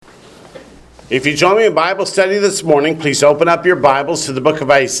If you join me in Bible study this morning, please open up your Bibles to the book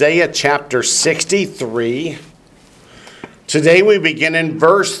of Isaiah chapter 63. Today we begin in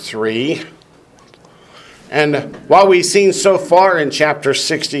verse 3. And what we've seen so far in chapter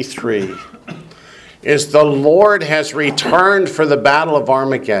 63 is the Lord has returned for the battle of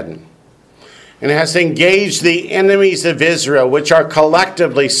Armageddon and has engaged the enemies of Israel, which are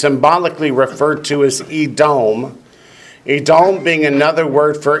collectively, symbolically referred to as Edom. Edom being another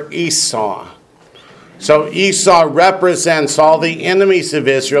word for Esau. So Esau represents all the enemies of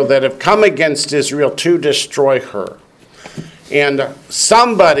Israel that have come against Israel to destroy her. And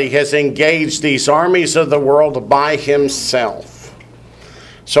somebody has engaged these armies of the world by himself.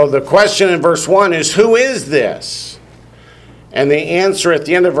 So the question in verse 1 is, who is this? And the answer at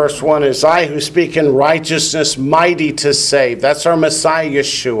the end of verse 1 is, I who speak in righteousness, mighty to save. That's our Messiah,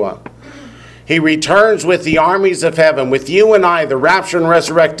 Yeshua. He returns with the armies of heaven, with you and I, the raptured and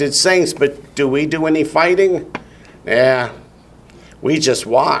resurrected saints. But do we do any fighting? Yeah, we just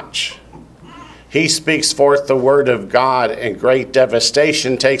watch. He speaks forth the word of God, and great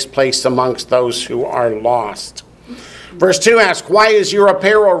devastation takes place amongst those who are lost. Verse 2 asks, why is your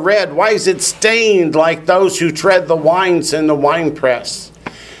apparel red? Why is it stained like those who tread the wines in the winepress?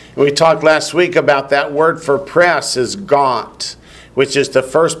 We talked last week about that word for press is got, which is the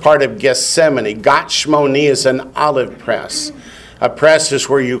first part of Gethsemane. Gat Shmoni is an olive press. A press is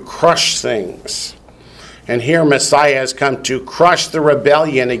where you crush things. And here Messiah has come to crush the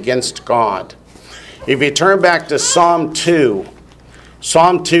rebellion against God. If you turn back to Psalm 2,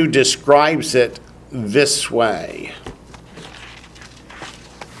 Psalm 2 describes it this way.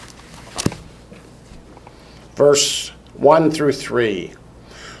 Verse 1 through 3.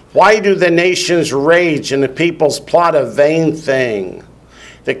 Why do the nations rage and the peoples plot a vain thing?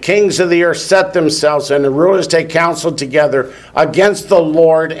 The kings of the earth set themselves and the rulers take counsel together against the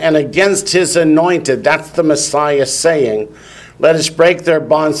Lord and against his anointed. That's the Messiah saying, let us break their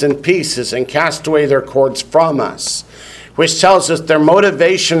bonds in pieces and cast away their cords from us. Which tells us their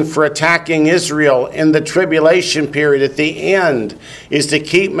motivation for attacking Israel in the tribulation period at the end is to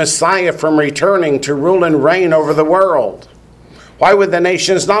keep Messiah from returning to rule and reign over the world. Why would the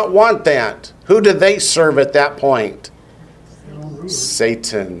nations not want that? Who did they serve at that point?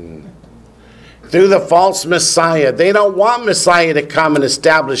 Satan. Through the false Messiah. They don't want Messiah to come and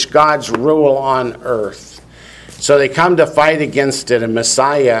establish God's rule on earth. So they come to fight against it, and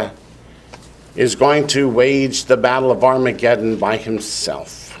Messiah is going to wage the battle of Armageddon by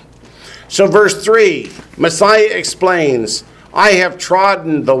himself. So verse 3, Messiah explains, I have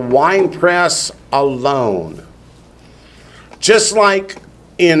trodden the winepress alone. Just like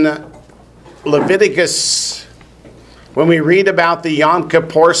in Leviticus, when we read about the Yom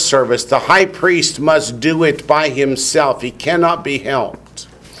Kippur service, the high priest must do it by himself. He cannot be helped.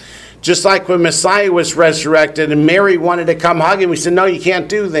 Just like when Messiah was resurrected and Mary wanted to come hug him, we said, no, you can't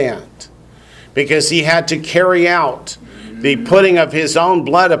do that. Because he had to carry out the putting of his own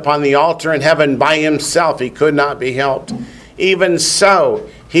blood upon the altar in heaven by himself. He could not be helped. Even so,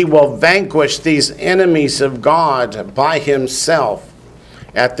 he will vanquish these enemies of God by himself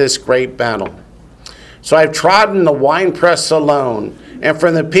at this great battle. So I've trodden the winepress alone, and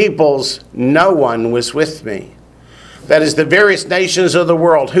from the peoples no one was with me. That is the various nations of the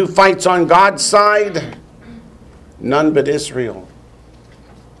world. Who fights on God's side? None but Israel.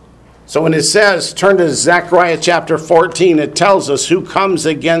 So when it says, turn to Zechariah chapter 14, it tells us who comes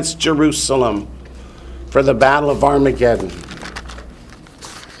against Jerusalem for the battle of Armageddon.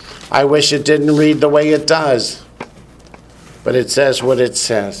 I wish it didn't read the way it does, but it says what it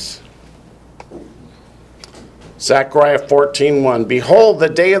says. Zechariah 14:1, behold, the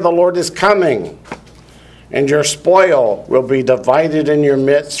day of the Lord is coming, and your spoil will be divided in your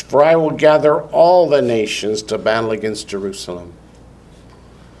midst, for I will gather all the nations to battle against Jerusalem.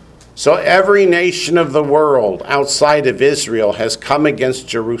 So every nation of the world outside of Israel has come against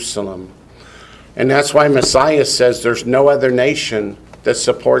Jerusalem. And that's why Messiah says there's no other nation that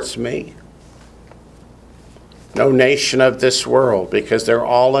supports me. No nation of this world, because they're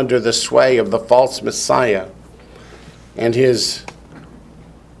all under the sway of the false Messiah and his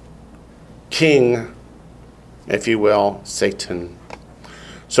king, if you will, Satan.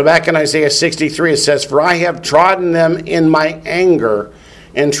 So back in Isaiah 63 it says, for I have trodden them in my anger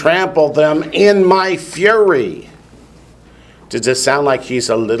and trampled them in my fury. Does it sound like he's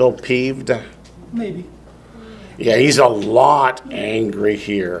a little peeved? Maybe. Yeah, he's a lot angry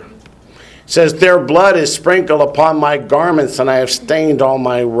here. It says, their blood is sprinkled upon my garments, and I have stained all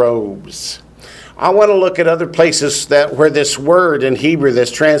my robes. I want to look at other places where this word in Hebrew that's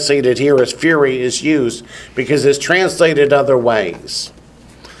translated here as fury is used, because it's translated other ways.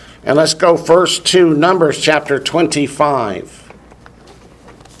 And let's go first to Numbers chapter 25.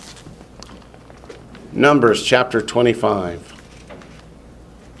 Numbers chapter 25.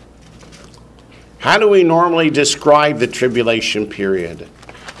 How do we normally describe the tribulation period?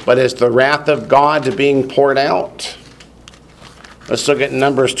 But as the wrath of God being poured out? Let's look at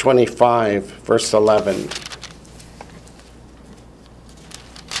Numbers 25, verse 11.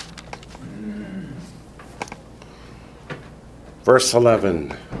 Verse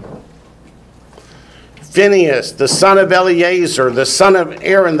 11. Phinehas, the son of Eleazar, the son of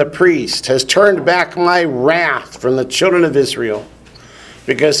Aaron the priest, has turned back my wrath from the children of Israel,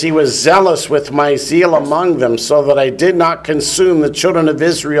 because he was zealous with my zeal among them, so that I did not consume the children of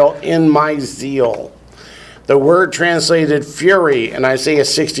Israel in my zeal. The word translated fury in Isaiah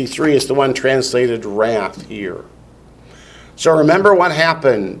 63 is the one translated wrath here. So remember what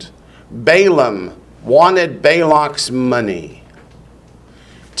happened. Balaam wanted Balak's money.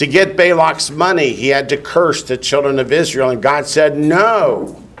 To get Balak's money, he had to curse the children of Israel. And God said,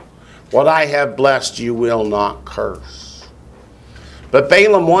 no, what I have blessed you will not curse. But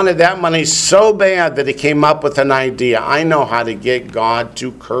Balaam wanted that money so bad that he came up with an idea. I know how to get God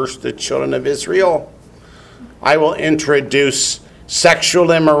to curse the children of Israel. I will introduce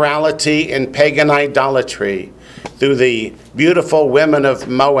sexual immorality and pagan idolatry through the beautiful women of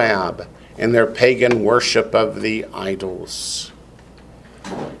Moab and their pagan worship of the idols.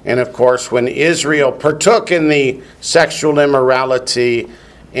 And of course, when Israel partook in the sexual immorality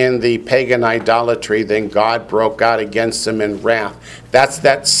and the pagan idolatry, then God broke out against them in wrath. That's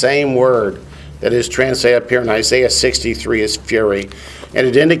that same word that is translated up here in Isaiah 63 as fury. And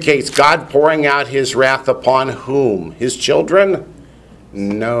it indicates God pouring out his wrath upon whom? His children?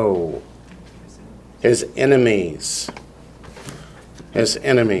 No. His enemies. His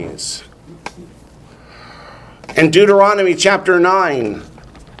enemies. And Deuteronomy chapter 9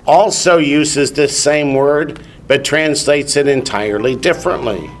 also uses this same word, but translates it entirely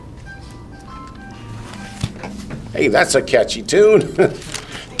differently. Hey, that's a catchy tune.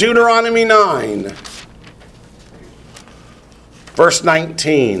 Deuteronomy 9, verse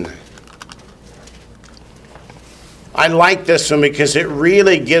 19. I like this one because it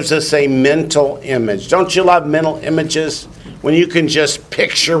really gives us a mental image. Don't you love mental images? When you can just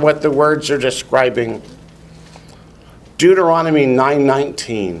picture what the words are describing. Deuteronomy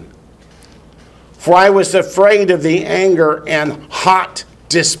 9:19. For I was afraid of the anger and hot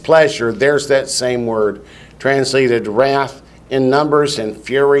displeasure. There's that same word, translated wrath in Numbers and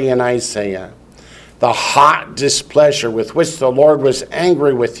fury in Isaiah. The hot displeasure with which the Lord was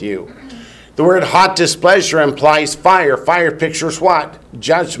angry with you. The word hot displeasure implies fire. Fire pictures what?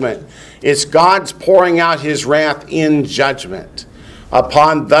 Judgment. It's God's pouring out his wrath in judgment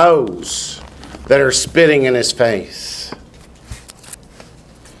upon those that are spitting in his face.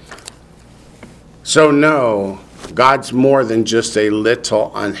 So no, God's more than just a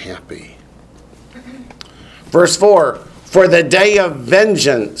little unhappy. Verse 4, for the day of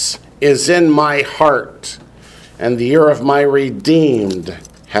vengeance is in my heart, and the year of my redeemed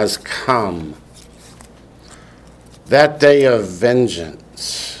has come. That day of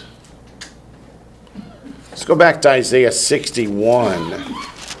vengeance. Let's go back to Isaiah 61.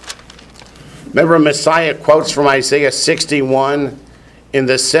 Remember, Messiah quotes from Isaiah 61 in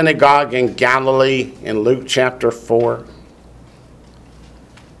the synagogue in Galilee in Luke chapter 4.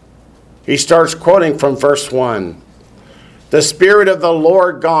 He starts quoting from verse 1. The Spirit of the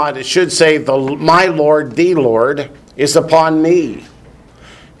Lord God, it should say, my Lord, the Lord, is upon me.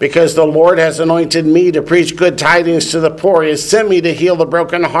 Because the Lord has anointed me to preach good tidings to the poor. He has sent me to heal the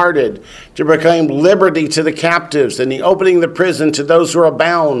brokenhearted, to proclaim liberty to the captives, and the opening of the prison to those who are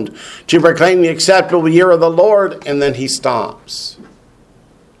bound, to proclaim the acceptable year of the Lord. And then he stops.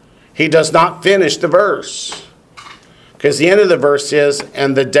 He does not finish the verse. Because the end of the verse is,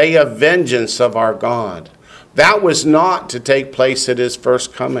 and the day of vengeance of our God. That was not to take place at his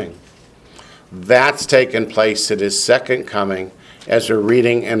first coming. That's taken place at his second coming, as we're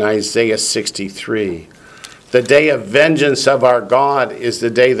reading in Isaiah 63. The day of vengeance of our God is the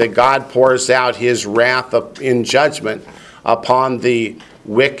day that God pours out his wrath in judgment upon the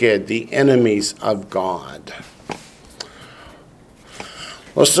wicked, the enemies of God.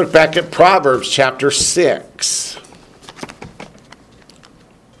 Let's look back at Proverbs chapter 6.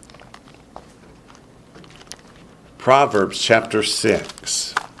 Proverbs chapter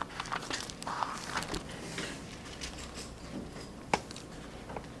 6.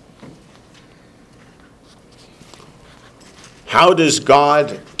 How does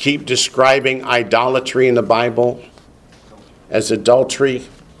God keep describing idolatry in the Bible? As adultery,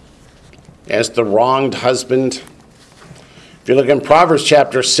 as the wronged husband. If you look in Proverbs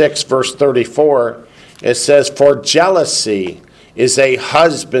chapter 6, verse 34, it says, "For jealousy is a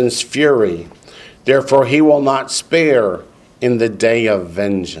husband's fury, therefore he will not spare in the day of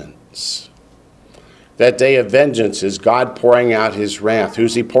vengeance." That day of vengeance is God pouring out his wrath.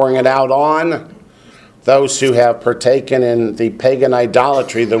 Who's he pouring it out on? Those who have partaken in the pagan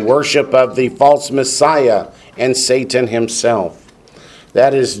idolatry, the worship of the false Messiah and Satan himself.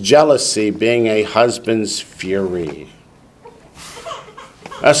 That is jealousy being a husband's fury.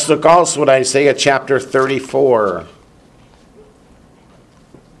 Let's look also at Isaiah chapter 34.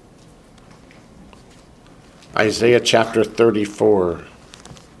 Isaiah chapter 34.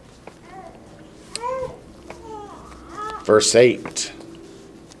 Verse 8.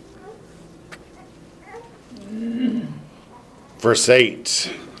 Verse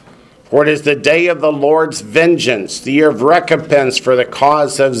 8. "For it is the day of the Lord's vengeance, the year of recompense for the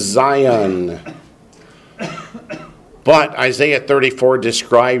cause of Zion." But Isaiah 34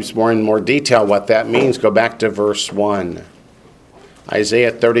 describes more in more detail what that means. Go back to verse 1.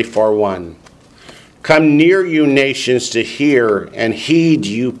 Isaiah 34:1. "Come near, you nations, to hear, and heed,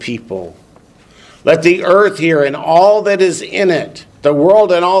 you people. Let the earth hear and all that is in it, the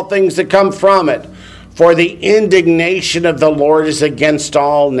world and all things that come from it. For the indignation of the Lord is against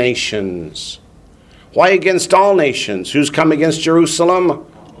all nations." Why against all nations? Who's come against Jerusalem?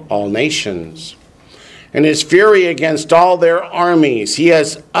 All nations. "And his fury against all their armies. He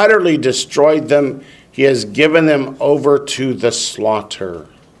has utterly destroyed them. He has given them over to the slaughter.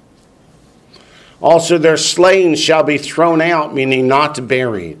 Also their slain shall be thrown out," meaning not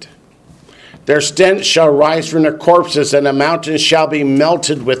buried. "Their stench shall rise from their corpses, and the mountains shall be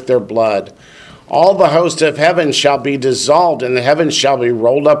melted with their blood. All the host of heaven shall be dissolved, and the heavens shall be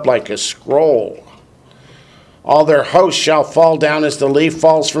rolled up like a scroll. All their hosts shall fall down as the leaf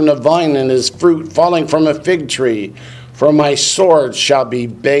falls from the vine, and as fruit falling from a fig tree. For my sword shall be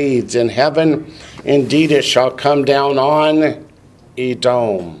bathed in heaven. Indeed, it shall come down on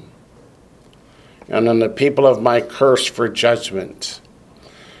Edom, and on the people of my curse for judgment."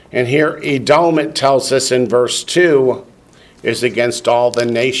 And here Edom, it tells us in verse 2, is against all the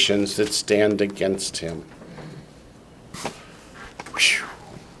nations that stand against him. Whew.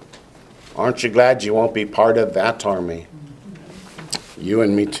 Aren't you glad you won't be part of that army? You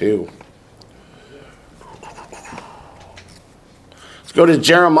and me too. Let's go to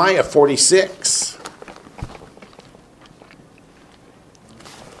Jeremiah 46.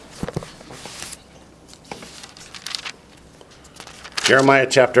 Jeremiah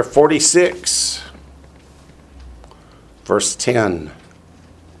chapter 46, verse 10.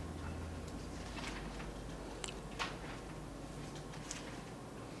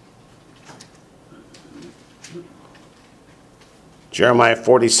 Jeremiah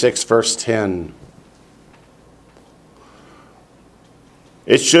 46, verse 10.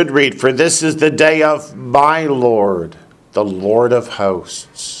 It should read, "For this is the day of my Lord, the Lord of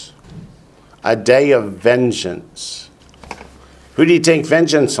hosts, a day of vengeance." Who do you take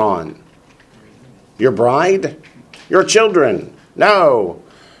vengeance on? Your bride? Your children? No.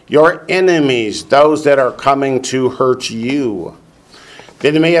 Your enemies, those that are coming to hurt you.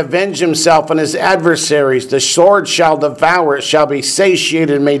 "That he may avenge himself on his adversaries. The sword shall devour, it shall be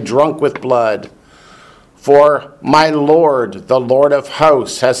satiated and made drunk with blood. For my Lord, the Lord of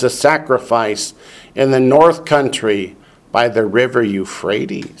hosts, has a sacrifice in the north country by the river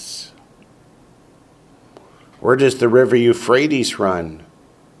Euphrates." Where does the river Euphrates run?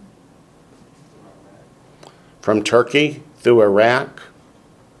 From Turkey, through Iraq,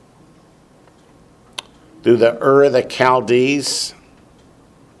 through the Ur of the Chaldees,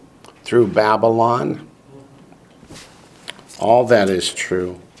 through Babylon. All that is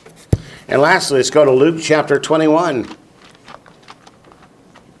true. And lastly, let's go to Luke chapter 21.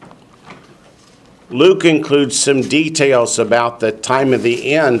 Luke includes some details about the time of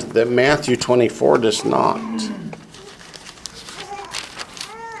the end that Matthew 24 does not.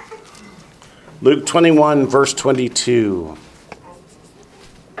 Luke 21, verse 22.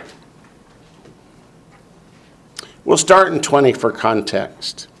 We'll start in 20 for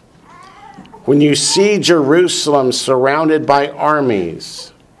context. "When you see Jerusalem surrounded by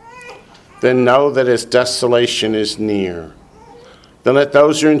armies, then know that its desolation is near. Then let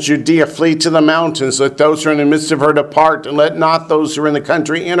those who are in Judea flee to the mountains. Let those who are in the midst of her depart, and let not those who are in the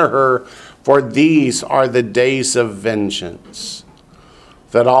country enter her. For these are the days of vengeance,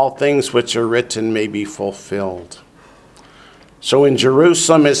 that all things which are written may be fulfilled." So when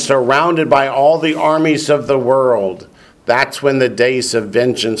Jerusalem is surrounded by all the armies of the world, that's when the days of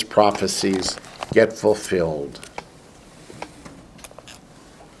vengeance prophecies get fulfilled.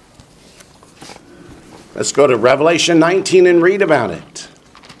 Let's go to Revelation 19 and read about it,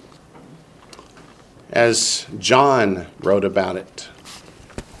 as John wrote about it.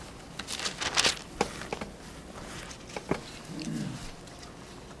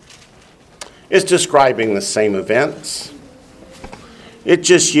 It's describing the same events. It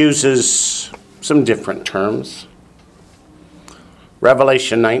just uses some different terms.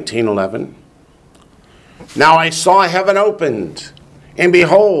 Revelation 19:11. Now I saw heaven opened, and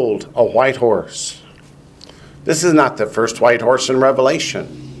behold, a white horse. This is not the first white horse in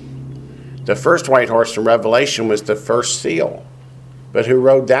Revelation. The first white horse in Revelation was the first seal. But who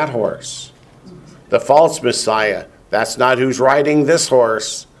rode that horse? The false Messiah. That's not who's riding this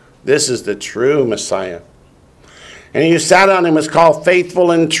horse. This is the true Messiah. And he who sat on him is called Faithful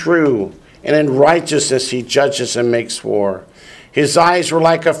and True, and in righteousness he judges and makes war. His eyes were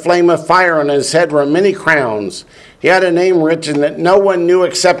like a flame of fire, and on his head were many crowns. He had a name written that no one knew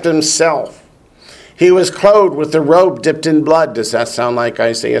except himself. He was clothed with a robe dipped in blood. Does that sound like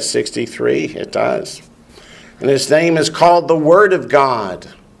Isaiah 63? It does. And his name is called the Word of God.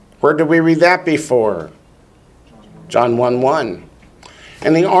 Where did we read that before? John 1:1.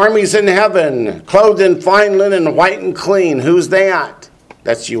 And the armies in heaven, clothed in fine linen, white and clean. Who's that?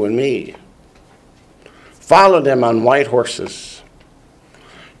 That's you and me. Followed him on white horses.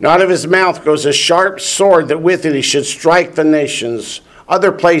 And out of his mouth goes a sharp sword, that with it he should strike the nations.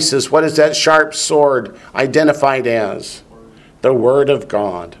 Other places, what is that sharp sword identified as? The Word of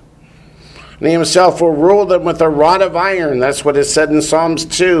God. And he himself will rule them with a rod of iron. That's what is said in Psalms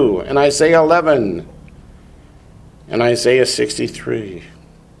 2 and Isaiah 11 and Isaiah 63.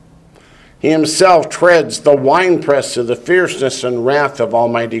 He himself treads the winepress of the fierceness and wrath of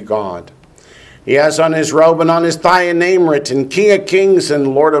Almighty God. He has on his robe and on his thigh a name written, King of Kings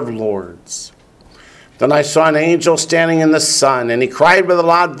and Lord of Lords. Then I saw an angel standing in the sun, and he cried with a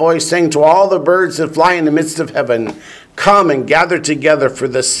loud voice, saying to all the birds that fly in the midst of heaven, Come and gather together for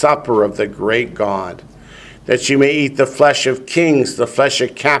the supper of the great God, that you may eat the flesh of kings, the flesh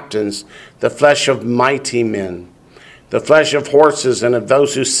of captains, the flesh of mighty men, the flesh of horses and of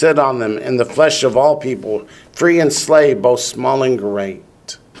those who sit on them, and the flesh of all people, free and slave, both small and great.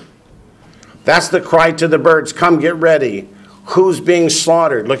 That's the cry to the birds, come get ready. Who's being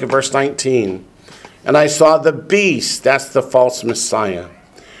slaughtered? Look at verse 19. And I saw the beast, that's the false Messiah,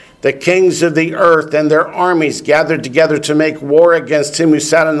 the kings of the earth and their armies gathered together to make war against him who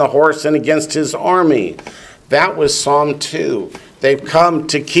sat on the horse and against his army. That was Psalm 2. They've come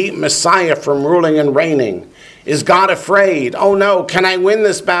to keep Messiah from ruling and reigning. Is God afraid? Oh no, can I win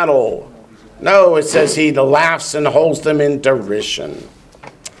this battle? No, it says he laughs and holds them in derision.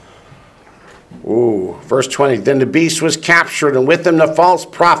 Verse 20, then the beast was captured, and with him the false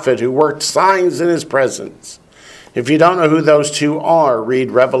prophet who worked signs in his presence. If you don't know who those two are,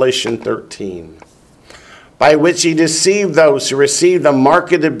 read Revelation 13. By which he deceived those who received the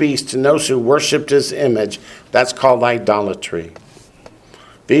mark of the beast and those who worshipped his image. That's called idolatry.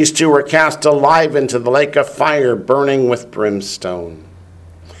 These two were cast alive into the lake of fire, burning with brimstone.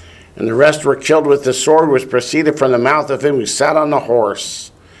 And the rest were killed with the sword which proceeded from the mouth of him who sat on the horse.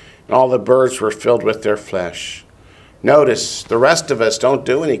 And all the birds were filled with their flesh. Notice, the rest of us don't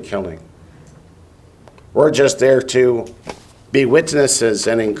do any killing. We're just there to be witnesses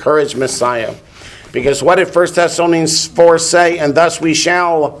and encourage Messiah. Because what did 1 Thessalonians 4 say? And thus we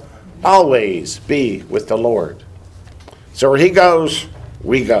shall always be with the Lord. So where he goes,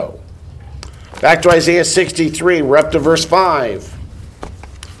 we go. Back to Isaiah 63, we're up to verse 5.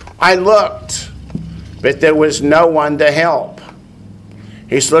 I looked, but there was no one to help.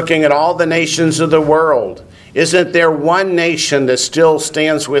 He's looking at all the nations of the world. Isn't there one nation that still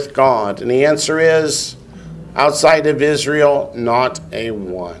stands with God? And the answer is, outside of Israel, not a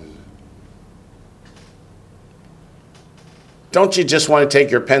one. Don't you just want to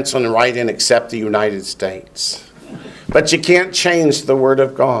take your pencil and write in, accept the United States? But you can't change the Word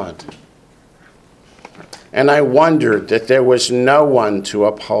of God. And I wondered that there was no one to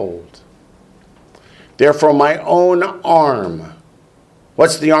uphold. Therefore, my own arm,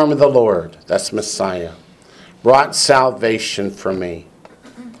 what's the arm of the Lord? That's Messiah. Brought salvation for me.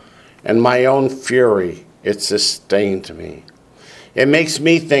 And my own fury, it sustained me. It makes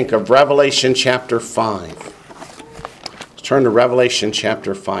me think of Revelation chapter 5. Let's turn to Revelation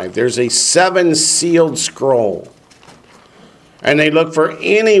chapter 5. There's a 7-sealed scroll. And they look for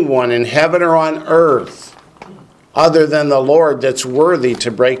anyone in heaven or on earth other than the Lord that's worthy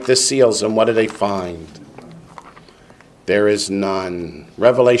to break the seals. And what do they find? There is none.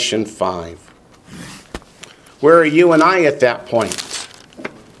 Revelation 5. Where are you and I at that point?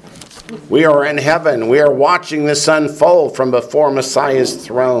 We are in heaven. We are watching this unfold from before Messiah's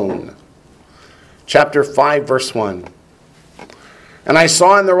throne. chapter 5, verse 1. And I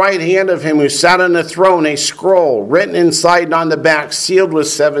saw in the right hand of him who sat on the throne a scroll written inside and on the back, sealed with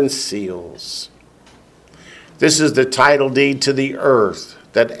 7 seals. This is the title deed to the earth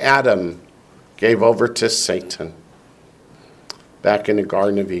that Adam gave over to Satan back in the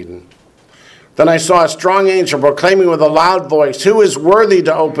Garden of Eden. Then I saw a strong angel proclaiming with a loud voice, "Who is worthy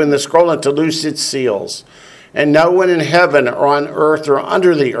to open the scroll and to loose its seals?" And no one in heaven or on earth or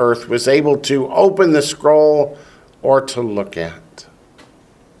under the earth was able to open the scroll or to look at.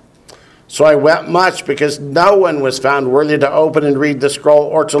 So I wept much because no one was found worthy to open and read the scroll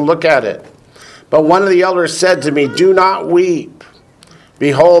or to look at it. But one of the elders said to me, "Do not weep.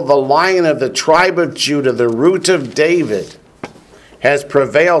 Behold, the Lion of the tribe of Judah, the Root of David, has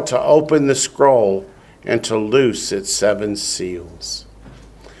prevailed to open the scroll and to loose its 7 seals."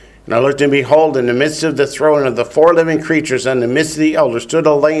 And I looked, and behold, in the midst of the throne and of the 4 living creatures, and in the midst of the elders, stood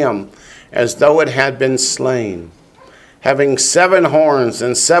a lamb as though it had been slain, having 7 horns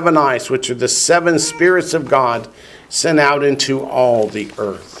and 7 eyes, which are the 7 spirits of God sent out into all the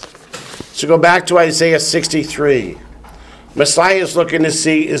earth. So go back to Isaiah 63. Messiah is looking to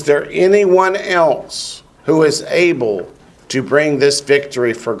see, is there anyone else who is able to bring this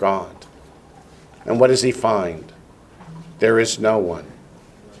victory for God? And what does he find? There is no one.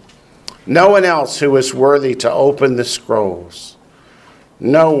 No one else who is worthy to open the scrolls.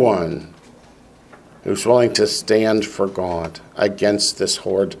 No one who's willing to stand for God against this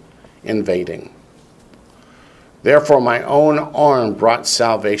horde invading. Therefore, my own arm brought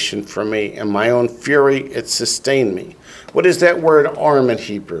salvation for me, and my own fury, it sustained me. What is that word arm in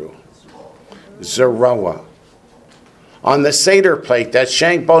Hebrew? Zeroah. On the Seder plate, that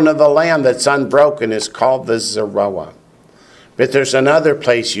shank bone of the lamb that's unbroken is called the Zeroah. But there's another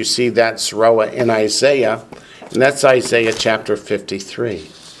place you see that Zeroah in Isaiah, and that's Isaiah chapter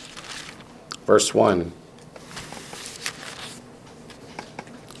 53, verse 1.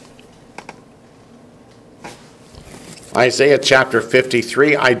 Isaiah chapter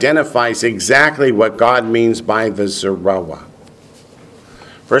 53 identifies exactly what God means by the Zeroah.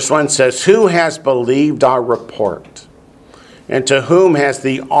 Verse 1 says, "Who has believed our report? And to whom has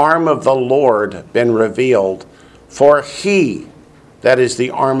the arm of the Lord been revealed? For he, that is the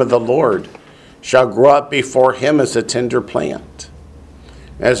arm of the Lord, shall grow up before him as a tender plant,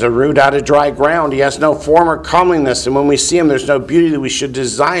 as a root out of dry ground. He has no form or comeliness, and when we see him, there's no beauty that we should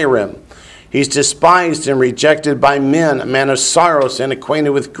desire him. He's despised and rejected by men, a man of sorrows and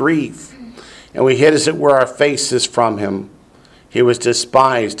acquainted with grief. And we hid, as it were, our faces from him. He was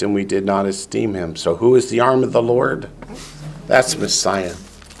despised, and we did not esteem him." So who is the arm of the Lord? That's Messiah.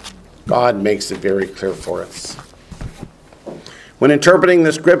 God makes it very clear for us. When interpreting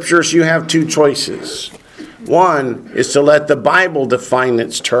the scriptures, you have 2 choices. One is to let the Bible define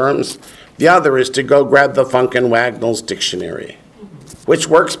its terms. The other is to go grab the Funk and Wagnall's dictionary. Which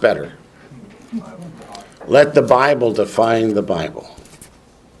works better? Let the Bible define the Bible.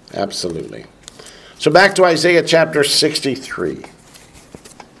 Absolutely. So back to Isaiah chapter 63.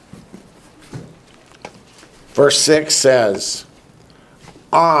 Verse 6 says,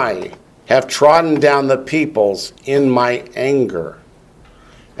 "I have trodden down the peoples in my anger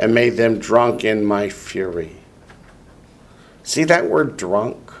and made them drunk in my fury." See that word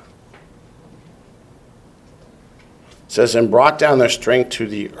drunk? It says, "and brought down their strength to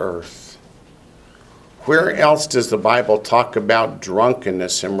the earth." Where else does the Bible talk about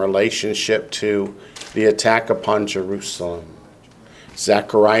drunkenness in relationship to the attack upon Jerusalem?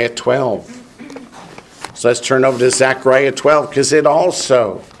 Zechariah 12. So let's turn over to Zechariah 12, because it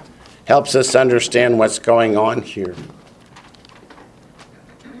also helps us understand what's going on here.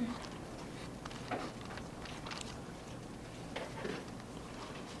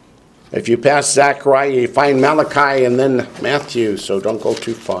 If you pass Zechariah, you find Malachi and then Matthew, so don't go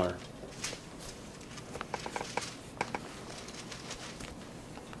too far.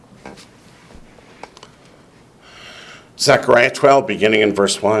 Zechariah 12, beginning in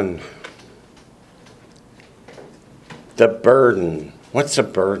verse 1. The burden. What's a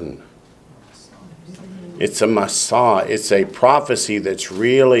burden? It's a masah. It's a prophecy that's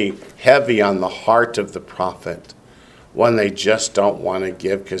really heavy on the heart of the prophet. One they just don't want to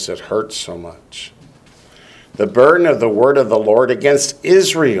give because it hurts so much. The burden of the word of the Lord against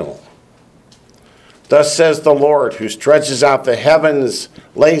Israel. Thus says the Lord, who stretches out the heavens,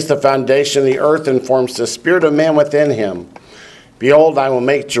 lays the foundation of the earth, and forms the spirit of man within him. Behold, I will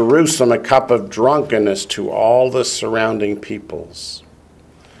make Jerusalem a cup of drunkenness to all the surrounding peoples,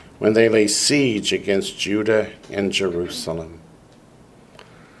 when they lay siege against Judah and Jerusalem.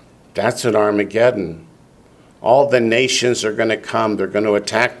 That's an Armageddon. All the nations are going to come. They're going to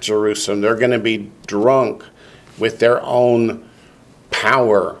attack Jerusalem. They're going to be drunk with their own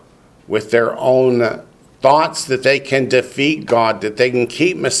power, with their own thoughts that they can defeat God, that they can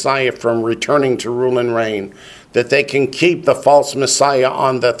keep Messiah from returning to rule and reign, that they can keep the false Messiah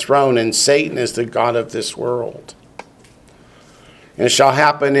on the throne, and Satan is the god of this world. And it shall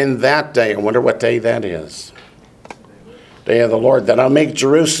happen in that day, I wonder what day that is, day of the Lord, that I'll make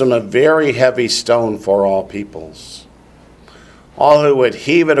Jerusalem a very heavy stone for all peoples. All who would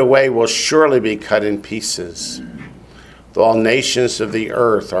heave it away will surely be cut in pieces, though all nations of the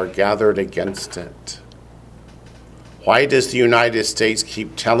earth are gathered against it. Why does the United States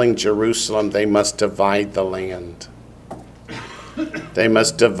keep telling Jerusalem they must divide the land? They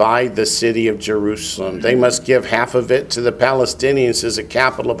must divide the city of Jerusalem. They must give half of it to the Palestinians as a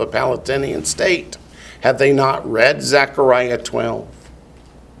capital of a Palestinian state. Have they not read Zechariah 12?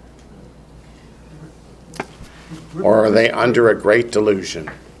 Or are they under a great delusion?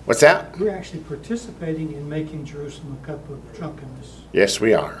 What's that? We're actually participating in making Jerusalem a cup of drunkenness. Yes,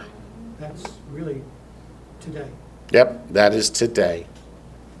 we are. That's really today. Yep, that is today.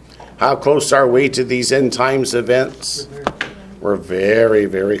 How close are we to these end times events? We're very,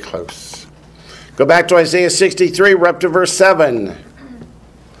 very close. Go back to Isaiah 63, we're up to verse 7.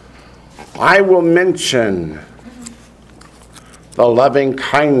 I will mention the loving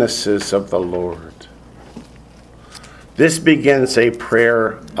kindnesses of the Lord. This begins a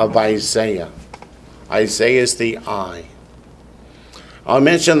prayer of Isaiah. Isaiah is the I. I'll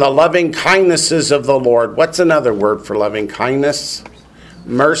mention the loving kindnesses of the Lord. What's another word for loving kindness?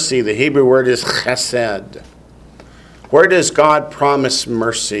 Mercy. The Hebrew word is chesed. Where does God promise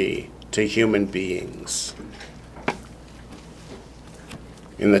mercy to human beings?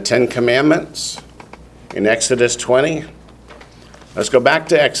 In the Ten Commandments? In Exodus 20? Let's go back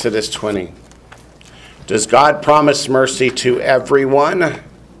to Exodus 20. Does God promise mercy to everyone?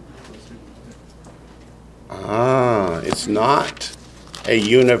 It's not a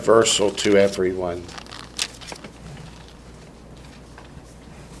universal to everyone.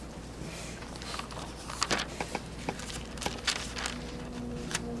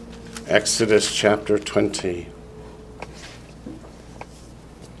 Exodus chapter 20,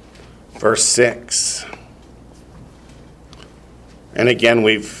 verse 6. And again,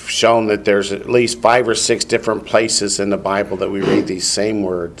 we've shown that there's at least 5 or 6 different places in the Bible that we read these same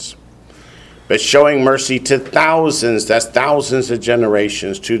words. But showing mercy to thousands, that's thousands of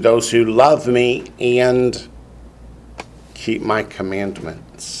generations, to those who love me and keep my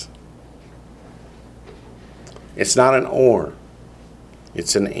commandments. It's not an or,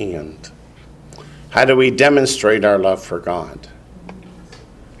 it's an and. How do we demonstrate our love for God?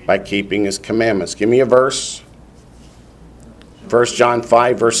 By keeping his commandments. Give me a verse. 1 John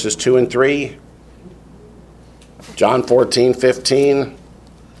 5, verses 2 and 3. John 14, 15.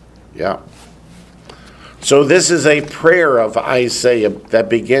 Yeah. So this is a prayer of Isaiah that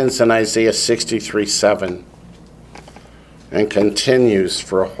begins in Isaiah 63, 7 and continues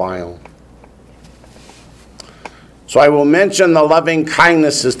for a while. So I will mention the loving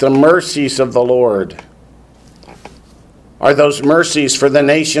kindnesses, the mercies of the Lord. Are those mercies for the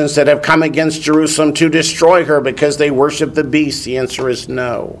nations that have come against Jerusalem to destroy her because they worship the beast? The answer is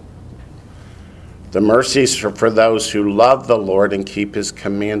no. The mercies are for those who love the Lord and keep his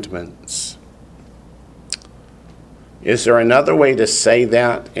commandments. Is there another way to say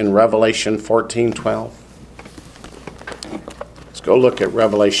that in Revelation 14:12? Let's go look at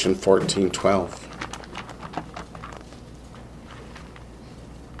Revelation 14:12.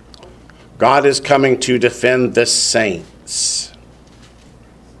 God is coming to defend the saints.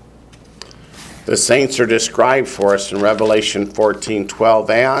 The saints are described for us in Revelation 14:12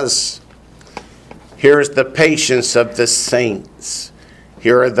 as, here is the patience of the saints.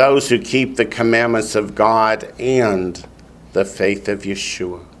 Here are those who keep the commandments of God and the faith of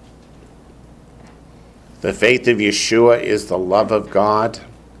Yeshua. The faith of Yeshua is the love of God,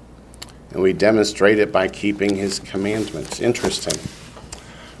 and we demonstrate it by keeping his commandments. Interesting.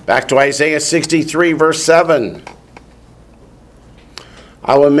 Back to Isaiah 63, verse 7.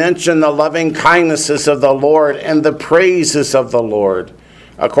 I will mention the loving kindnesses of the Lord and the praises of the Lord,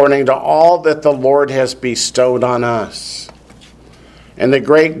 according to all that the Lord has bestowed on us, and the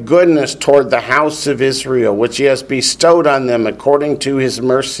great goodness toward the house of Israel, which he has bestowed on them according to his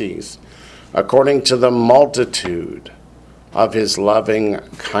mercies, according to the multitude of his loving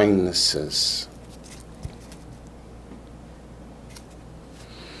kindnesses.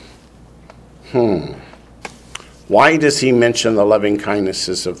 Why does he mention the loving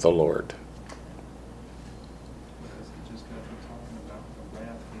kindnesses of the Lord?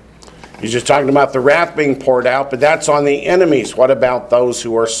 He's just talking about the wrath being poured out, but that's on the enemies. What about those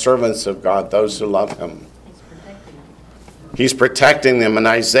who are servants of God, those who love him? He's protecting them, and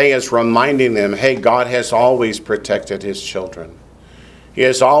Isaiah is reminding them, hey, God has always protected his children. He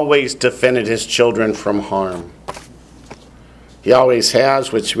has always defended his children from harm. He always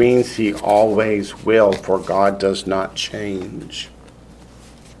has, which means he always will, for God does not change.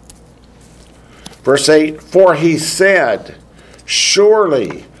 Verse 8, for he said,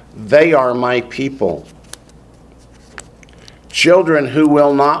 surely they are my people, children who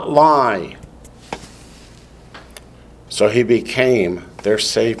will not lie. So he became their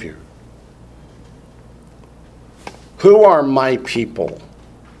Savior. Who are my people?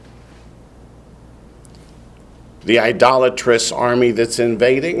 The idolatrous army that's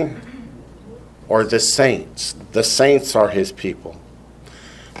invading, or the saints? The saints are his people.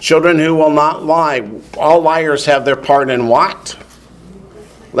 Children who will not lie. All liars have their part in what?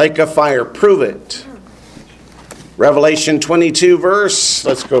 Lake of fire. Prove it. Revelation 22 verse.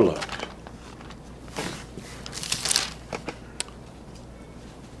 Let's go look.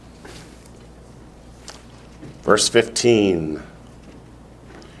 Verse 15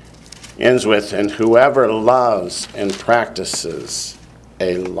 ends with, and whoever loves and practices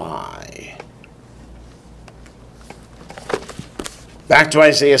a lie. Back to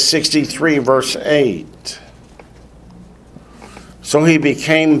Isaiah 63, verse 8. So he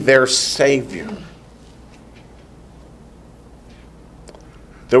became their Savior.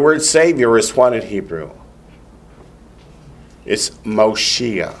 The word Savior is what in Hebrew? It's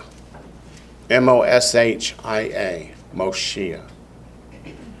Moshiach. M-O-S-H-I-A. Moshiach.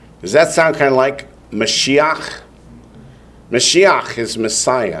 Does that sound kind of like Mashiach? Mashiach is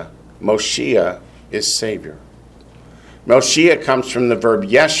Messiah. Moshiach is Savior. Moshiach comes from the verb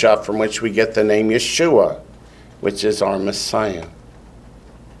Yesha, from which we get the name Yeshua, which is our Messiah.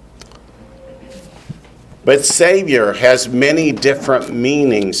 But Savior has many different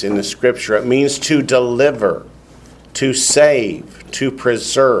meanings in the Scripture. It means to deliver, to save, to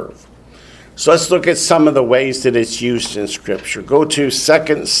preserve. So let's look at some of the ways that it's used in Scripture. Go to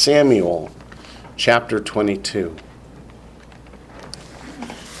 2 Samuel chapter 22.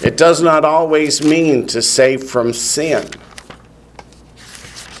 It does not always mean to save from sin.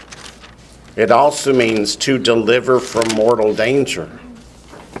 It also means to deliver from mortal danger.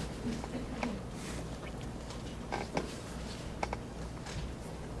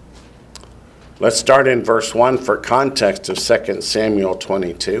 Let's start in verse 1 for context of 2 Samuel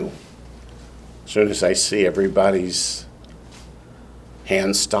 22. As soon as I see everybody's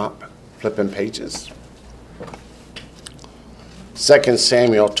hands stop flipping pages. 2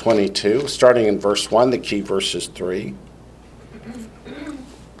 Samuel 22, starting in verse 1, the key verse is 3.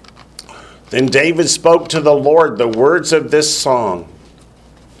 Then David spoke to the Lord the words of this song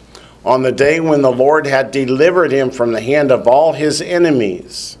on the day when the Lord had delivered him from the hand of all his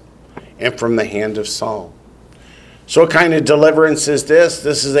enemies and from the hand of Saul. So what kind of deliverance is this?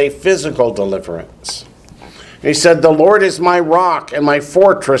 This is a physical deliverance. And he said, the Lord is my rock and my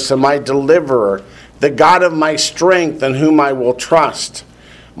fortress and my deliverer, the God of my strength in whom I will trust,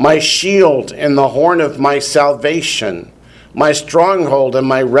 my shield and the horn of my salvation, my stronghold and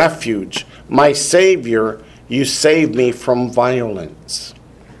my refuge, my Savior, you save me from violence.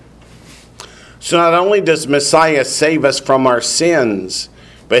 So not only does Messiah save us from our sins,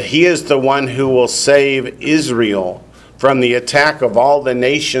 but he is the one who will save Israel from the attack of all the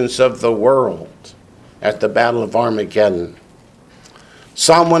nations of the world at the Battle of Armageddon.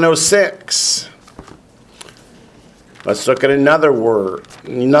 Psalm 106. Let's look at another word,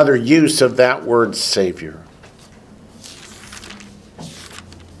 another use of that word Savior.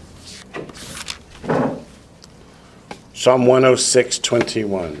 Psalm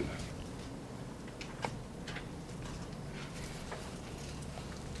 106:21.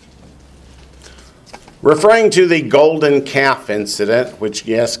 Referring to the golden calf incident, which,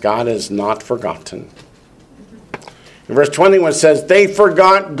 yes, God has not forgotten. In verse 21 says, they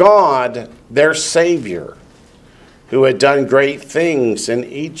forgot God, their Savior, who had done great things in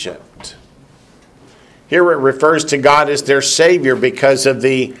Egypt. Here it refers to God as their Savior because of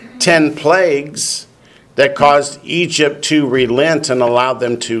the 10 plagues that caused Egypt to relent and allow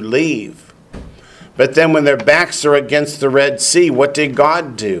them to leave. But then when their backs are against the Red Sea, what did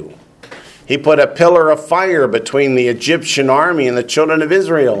God do? He put a pillar of fire between the Egyptian army and the children of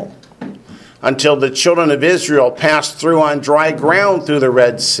Israel until the children of Israel passed through on dry ground through the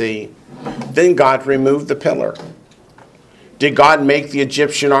Red Sea. Then God removed the pillar. Did God make the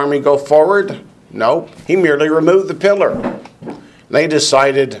Egyptian army go forward? No, he merely removed the pillar. They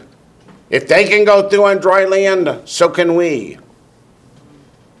decided, if they can go through on dry land, so can we.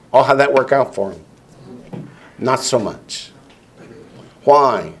 Oh, how'd that work out for them? Not so much.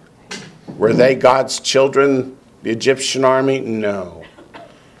 Why? Were they God's children, the Egyptian army? No.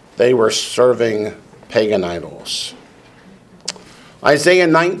 They were serving pagan idols. Isaiah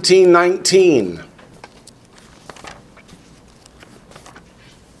 19:19.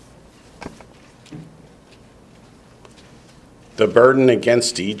 The burden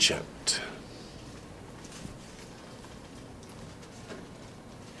against Egypt.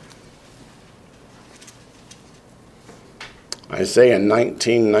 Isaiah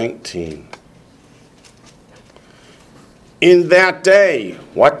 19:19. In that day,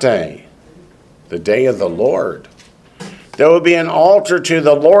 what day? The day of the Lord. There will be an altar to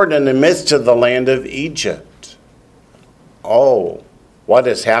the Lord in the midst of the land of Egypt. Oh, what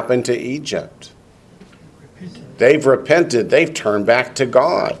has happened to Egypt? They've repented. They've turned back to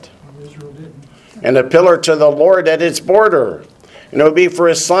God. Israel didn't. And a pillar to the Lord at its border. And it will be for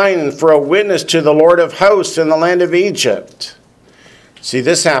a sign and for a witness to the Lord of hosts in the land of Egypt. See,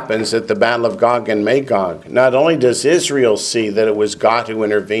 this happens at the Battle of Gog and Magog. Not only does Israel see that it was God who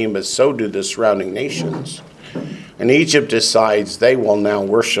intervened, but so do the surrounding nations. And Egypt decides they will now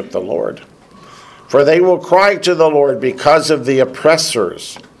worship the Lord. For they will cry to the Lord because of the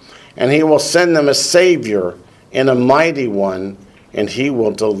oppressors, and he will send them a Savior and a mighty one, and he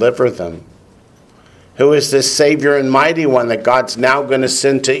will deliver them. Who is this Savior and mighty one that God's now going to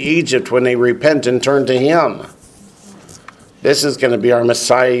send to Egypt when they repent and turn to him? This is going to be our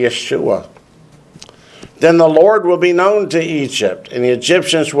Messiah, Yeshua. Then the Lord will be known to Egypt, and the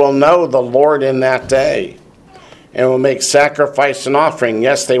Egyptians will know the Lord in that day, and will make sacrifice and offering.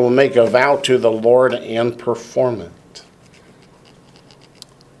 Yes, they will make a vow to the Lord and perform it.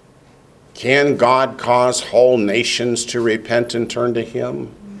 Can God cause whole nations to repent and turn to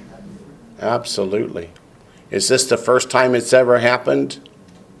him? Absolutely. Is this the first time it's ever happened?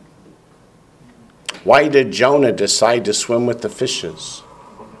 Why did Jonah decide to swim with the fishes?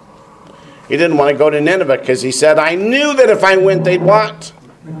 He didn't want to go to Nineveh because he said, I knew that if I went, they'd what?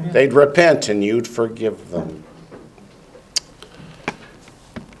 They'd repent and you'd forgive them.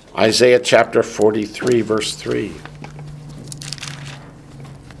 Isaiah chapter 43, verse 3.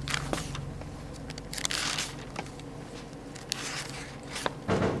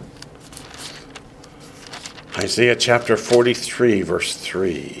 Isaiah chapter 43, verse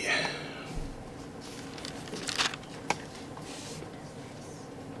 3.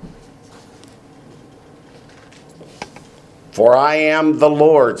 For I am the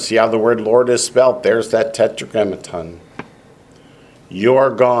Lord. See how the word Lord is spelt? There's that tetragrammaton. Your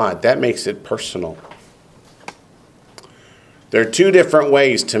God. That makes it personal. There are two different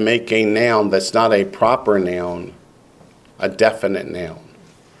ways to make a noun that's not a proper noun a definite noun.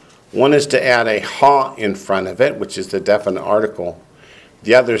 One is to add a ha in front of it, which is the definite article.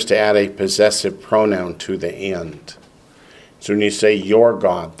 The other is to add a possessive pronoun to the end. So when you say your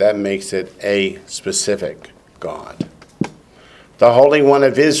God, that makes it a specific God. The Holy One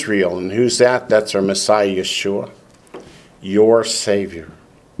of Israel, and who's that? That's our Messiah, Yeshua, your Savior.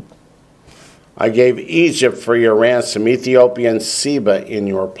 I gave Egypt for your ransom, Ethiopia and Seba in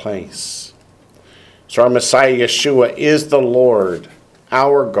your place. So our Messiah, Yeshua, is the Lord,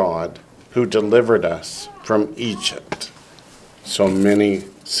 our God, who delivered us from Egypt so many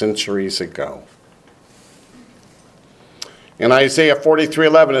centuries ago. In Isaiah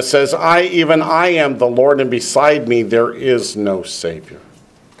 43:11 it says, even I am the Lord, and beside me there is no Savior.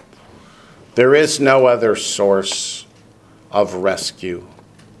 There is no other source of rescue,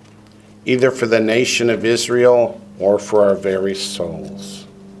 either for the nation of Israel or for our very souls.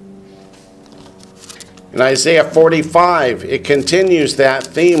 In Isaiah 45, it continues that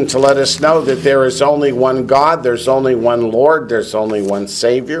theme to let us know that there is only one God, there's only one Lord, there's only one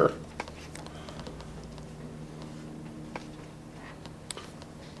Savior.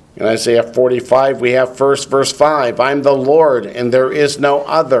 In Isaiah 45, we have first verse 5, I'm the Lord, and there is no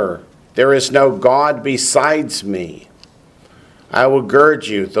other. There is no God besides me. I will gird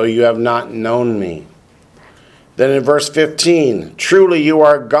you, though you have not known me. Then in verse 15, truly you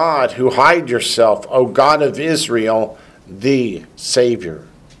are God who hide yourself, O God of Israel, the Savior.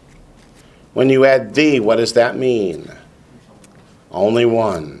 When you add the, what does that mean? Only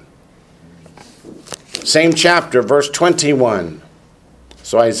one. Same chapter, verse 21.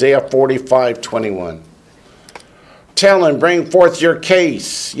 So Isaiah 45:21. Tell and bring forth your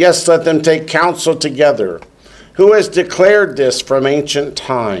case. Yes, let them take counsel together. Who has declared this from ancient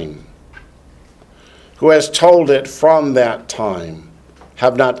time? Who has told it from that time?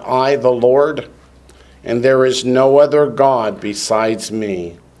 Have not I the Lord? And there is no other God besides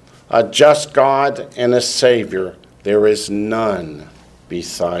me. A just God and a Savior, there is none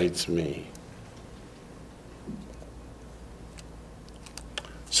besides me.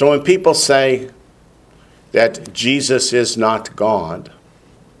 So when people say that Jesus is not God,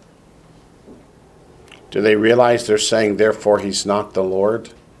 do they realize they're saying, therefore, he's not the Lord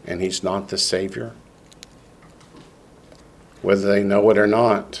and he's not the Savior? Whether they know it or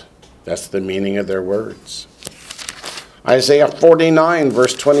not, that's the meaning of their words. Isaiah 49,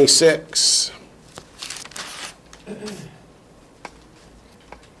 verse 26.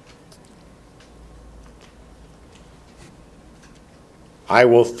 I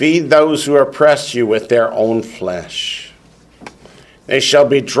will feed those who oppress you with their own flesh. They shall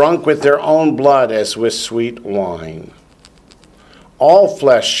be drunk with their own blood as with sweet wine. All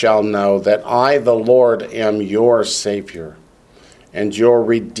flesh shall know that I, the Lord, am your Savior and your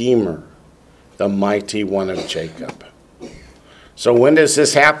Redeemer, the mighty one of Jacob. So when does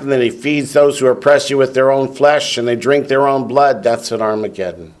this happen, that he feeds those who oppress you with their own flesh and they drink their own blood? That's at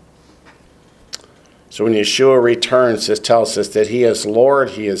Armageddon. So when Yeshua returns, it tells us that he is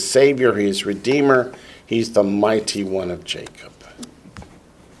Lord, he is Savior, he is Redeemer, he's the mighty one of Jacob.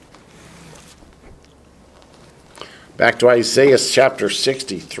 Back to Isaiah chapter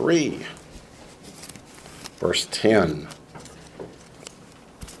 63, verse 10.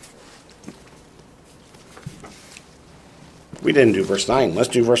 We didn't do verse 9. Let's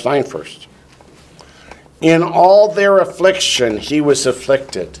do verse 9 first. In all their affliction he was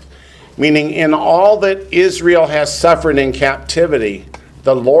afflicted. Meaning in all that Israel has suffered in captivity,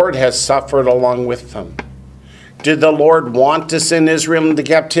 the Lord has suffered along with them. Did the Lord want to send Israel into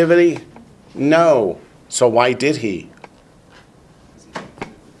captivity? No. So why did he?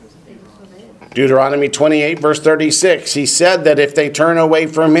 Deuteronomy 28, verse 36. He said that if they turn away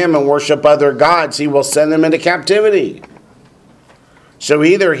from him and worship other gods, he will send them into captivity. So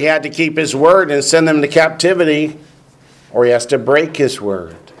either he had to keep his word and send them into captivity, or he has to break his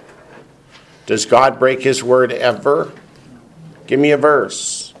word. Does God break his word ever? Give me a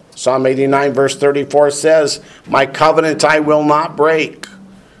verse. Psalm 89, verse 34 says, my covenant I will not break,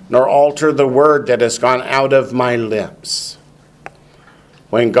 nor alter the word that has gone out of my lips.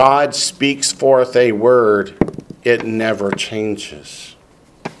 When God speaks forth a word, it never changes.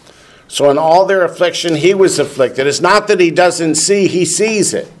 So in all their affliction, he was afflicted. It's not that he doesn't see, he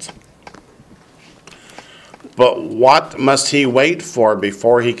sees it. But what must he wait for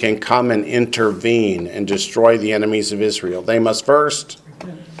before he can come and intervene and destroy the enemies of Israel? They must first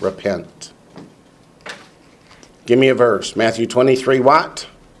repent. Give me a verse. Matthew 23, what?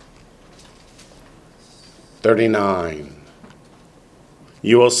 39.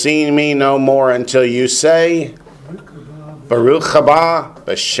 You will see me no more until you say, Baruch haba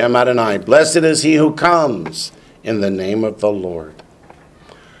b'shem Adonai. Blessed is he who comes in the name of the Lord.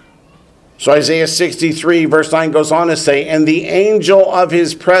 So Isaiah 63 verse 9 goes on to say, and the angel of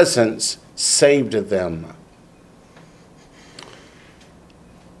his presence saved them.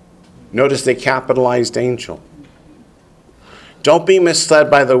 Notice they capitalized angel. Don't be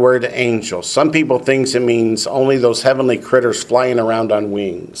misled by the word angel. Some people think it means only those heavenly critters flying around on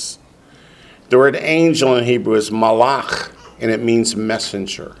wings. The word angel in Hebrew is malach, and it means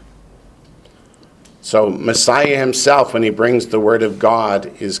messenger. So Messiah himself, when he brings the word of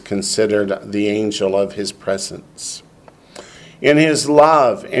God, is considered the angel of his presence. In his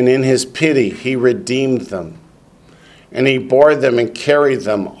love and in his pity, he redeemed them. And he bore them and carried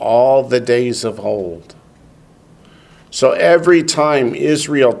them all the days of old. So every time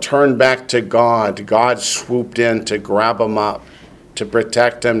Israel turned back to God, God swooped in to grab them up, to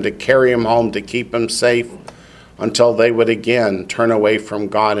protect them, to carry them home, to keep them safe, until they would again turn away from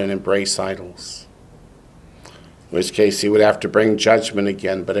God and embrace idols. In which case he would have to bring judgment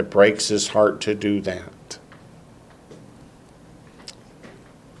again, but it breaks his heart to do that.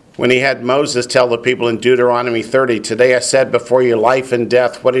 When he had Moses tell the people in Deuteronomy 30, today I set before you life and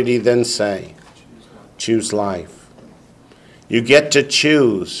death, what did he then say? Choose life. You get to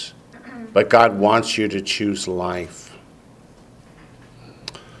choose, but God wants you to choose life.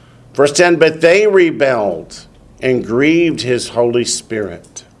 Verse 10, but they rebelled and grieved his Holy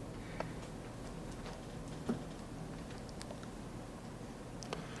Spirit.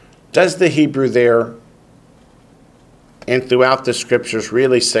 Does the Hebrew there and throughout the scriptures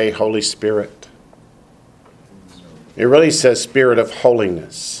really say Holy Spirit? It really says Spirit of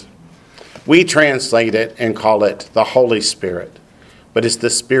holiness. We translate it and call it the Holy Spirit, but it's the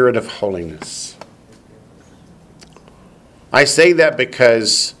Spirit of holiness. I say that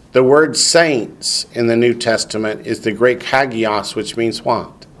because the word saints in the New Testament is the Greek hagios, which means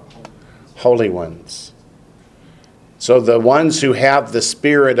what? Holy ones. So the ones who have the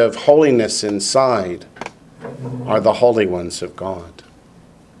spirit of holiness inside are the holy ones of God.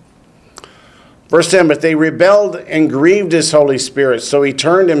 Verse 10, but they rebelled and grieved his Holy Spirit, so he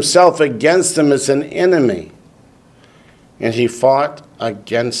turned himself against them as an enemy, and he fought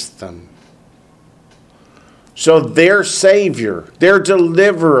against them. So their Savior, their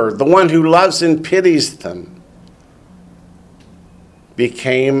deliverer, the one who loves and pities them,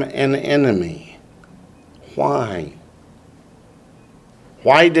 became an enemy. Why?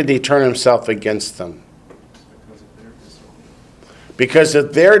 Why did he turn himself against them? Because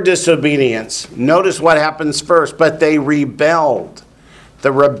of their disobedience. Notice what happens first. But they rebelled.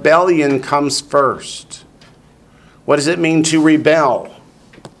 The rebellion comes first. What does it mean to rebel?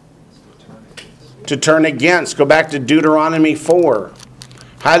 To turn against. Go back to Deuteronomy 4.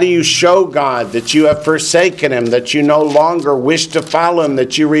 How do you show God that you have forsaken him, that you no longer wish to follow him,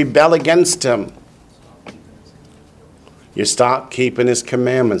 that you rebel against him? You stop keeping his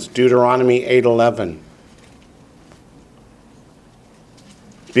commandments. Deuteronomy 8:11.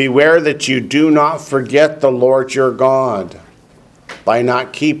 Beware that you do not forget the Lord your God by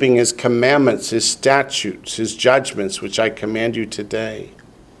not keeping his commandments, his statutes, his judgments, which I command you today.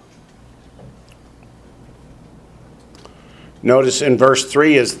 Notice in verse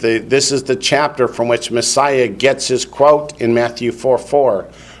 3, this is the chapter from which Messiah gets his quote in Matthew 4:4.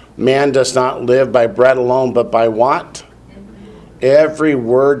 Man does not live by bread alone, but by what? Every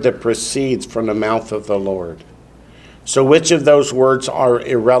word that proceeds from the mouth of the Lord. So which of those words are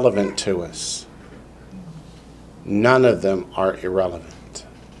irrelevant to us? None of them are irrelevant.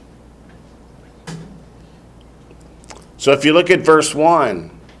 So if you look at verse 1,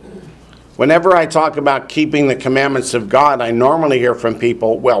 whenever I talk about keeping the commandments of God, I normally hear from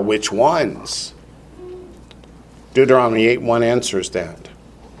people, well, which ones? Deuteronomy 8:1 answers that.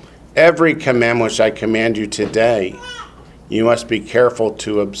 Every commandment which I command you today, you must be careful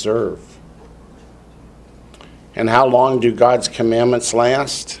to observe. And how long do God's commandments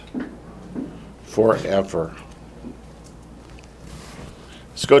last? Forever.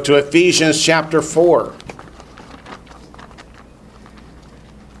 Let's go to Ephesians chapter 4.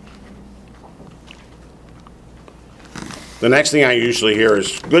 The next thing I usually hear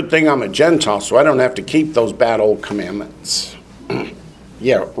is, good thing I'm a Gentile, so I don't have to keep those bad old commandments.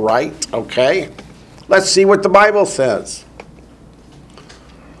 Yeah, right, okay. Let's see what the Bible says.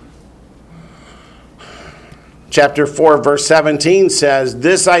 Chapter 4, verse 17 says,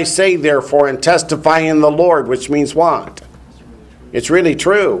 this I say therefore and testify in the Lord, which means what? It's really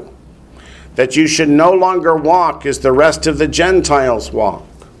true. That you should no longer walk as the rest of the Gentiles walk,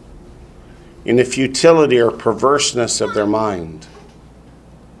 in the futility or perverseness of their mind.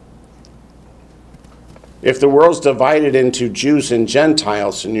 If the world's divided into Jews and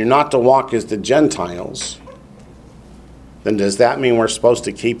Gentiles, and you're not to walk as the Gentiles, then does that mean we're supposed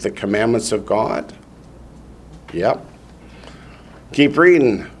to keep the commandments of God? Yep. Keep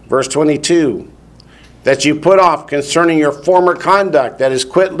reading. Verse 22. That you put off concerning your former conduct, that is,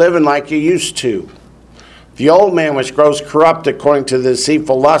 quit living like you used to. The old man which grows corrupt according to the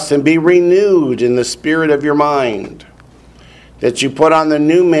deceitful lust, and be renewed in the spirit of your mind. That you put on the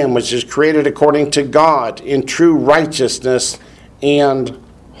new man which is created according to God in true righteousness and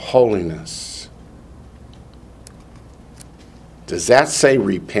holiness. Does that say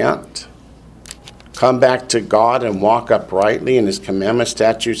repent? Come back to God and walk uprightly in his commandments,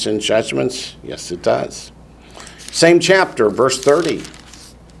 statutes, and judgments? Yes, it does. Same chapter, verse 30.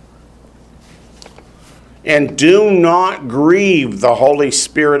 And do not grieve the Holy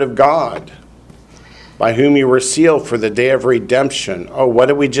Spirit of God, by whom you were sealed for the day of redemption. Oh, what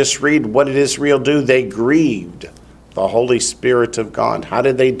did we just read? What did Israel do? They grieved the Holy Spirit of God. How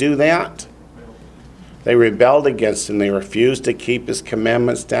did they do that? They rebelled against him. They refused to keep his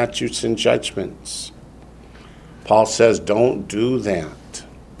commandments, statutes, and judgments. Paul says, don't do that.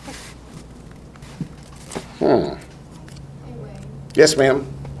 Anyway, Yes, ma'am.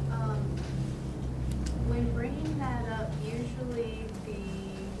 when bringing that up, usually the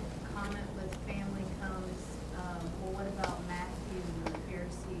comment with family comes, well, what about Matthew and the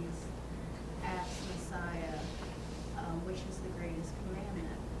Pharisees asked Messiah, which is the greatest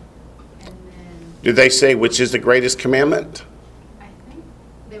commandment? And then Did they say which is the greatest commandment? I think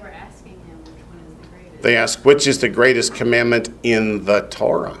they were asking him which one is the greatest. They asked, which is the greatest commandment in the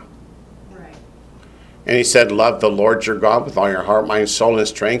Torah? Right. And he said, love the Lord your God with all your heart, mind, soul, and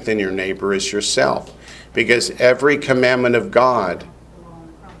strength, and your neighbor as yourself. Because every commandment of God The law and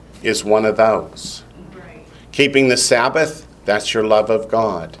the prophets. is one of those. Right. Keeping the Sabbath, that's your love of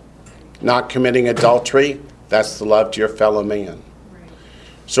God. Not committing adultery, that's the love to your fellow man. Right.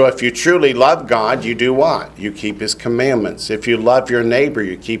 So if you truly love God, you do what? You keep his commandments. If you love your neighbor,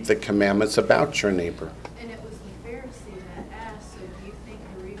 you keep the commandments about your neighbor. And it was the Pharisee that asked, so do you think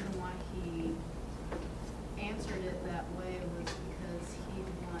the reason why he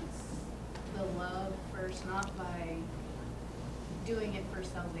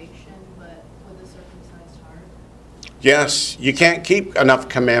salvation, but with a circumcised heart. Yes, you can't keep enough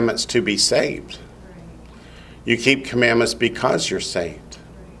commandments to be saved. Right. You keep commandments because you're saved.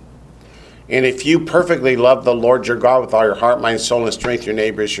 Right. And if you perfectly love the Lord your God with all your heart, mind, soul, and strength, your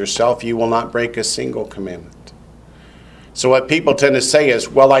neighbor as yourself, you will not break a single commandment. So what people tend to say is,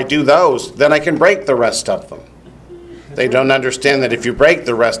 well, I do those, then I can break the rest of them. They don't understand that if you break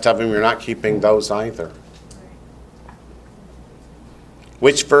the rest of them, you're not keeping those either.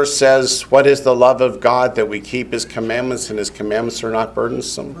 Which verse says, what is the love of God? That we keep his commandments, and his commandments are not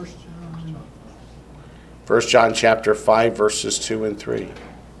burdensome. 1 John chapter 5, verses 2 and 3.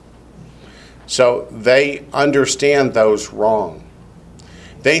 So they understand those wrong.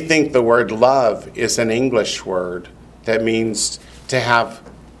 They think the word love is an English word that means to have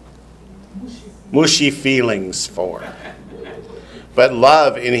mushy feelings for. But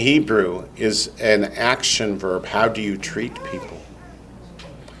love in Hebrew is an action verb. How do you treat people?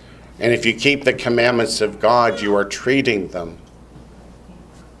 And if you keep the commandments of God, you are treating them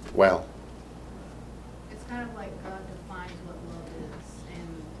well. It's kind of like God defines what love is,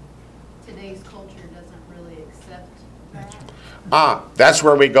 and today's culture doesn't really accept that. That's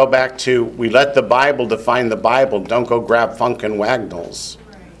where we go back to, we let the Bible define the Bible. Don't go grab Funk and Wagnalls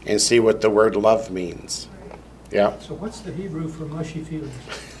and see what the word love means. Right. Yeah, So what's the Hebrew for mushy feelings?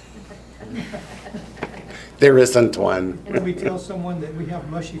 there isn't one. When we tell someone that we have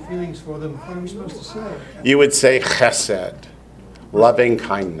mushy feelings for them, what are we supposed to say? You would say chesed, loving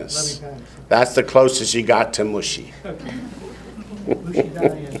kindness. Loving kindness. That's the closest you got to mushy. Mushy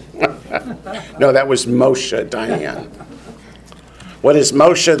Diane. No, that was Moshe, Diane. What is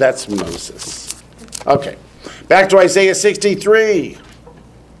Moshe? That's Moses. Okay, back to Isaiah 63.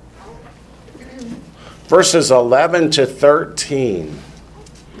 Verses 11 to 13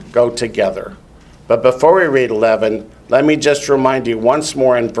 go together. But before we read 11, let me just remind you once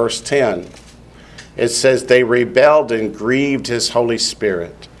more in verse 10. It says, they rebelled and grieved his Holy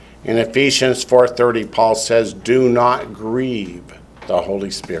Spirit. In Ephesians 4:30, Paul says, do not grieve the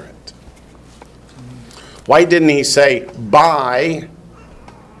Holy Spirit. Why didn't he say, by?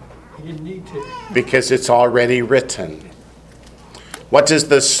 He didn't need to. Because it's already written. What does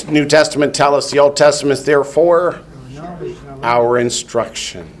the New Testament tell us? The Old Testament's there for Our knowledge, our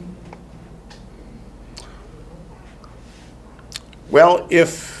instruction. Well,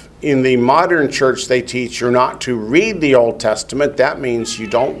 if in the modern church they teach you're not to read the Old Testament, that means you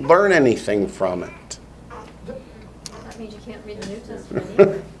don't learn anything from it. That means you can't read the New Testament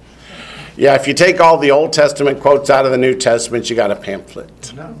either. Yeah, if you take all the Old Testament quotes out of the New Testament, you got a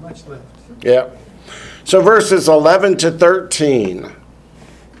pamphlet. not much left. Yeah. So verses 11 to 13.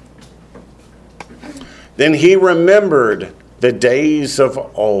 Then he remembered the days of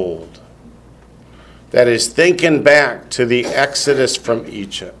old. That is, thinking back to the Exodus from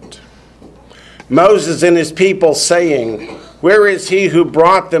Egypt. Moses and his people saying, where is he who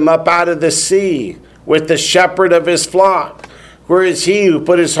brought them up out of the sea with the shepherd of his flock? Where is he who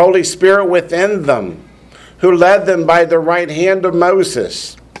put his Holy Spirit within them, who led them by the right hand of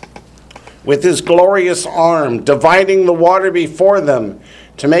Moses, with his glorious arm, dividing the water before them,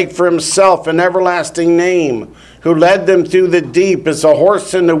 to make for himself an everlasting name, who led them through the deep as a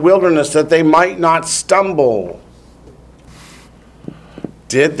horse in the wilderness, that they might not stumble?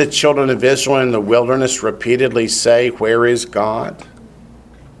 Did the children of Israel in the wilderness repeatedly say, where is God?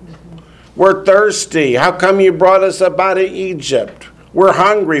 We're thirsty. How come you brought us up out of Egypt? We're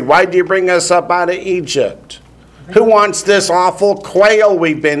hungry. Why did you bring us up out of Egypt? Who wants this awful quail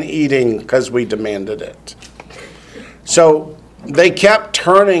we've been eating because we demanded it? So they kept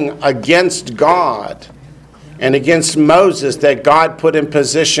turning against God and against Moses that God put in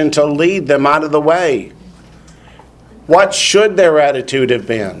position to lead them out of the way. What should their attitude have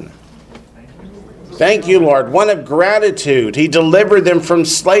been? Thank you, Lord. One of gratitude. He delivered them from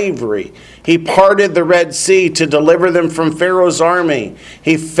slavery. He parted the Red Sea to deliver them from Pharaoh's army.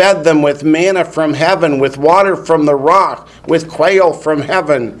 He fed them with manna from heaven, with water from the rock, with quail from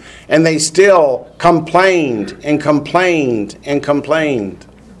heaven. And they still complained and complained and complained.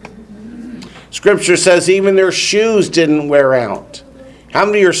 Scripture says even their shoes didn't wear out. How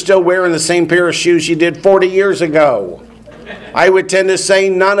many are still wearing the same pair of shoes you did 40 years ago? I would tend to say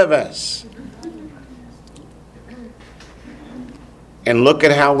none of us. And look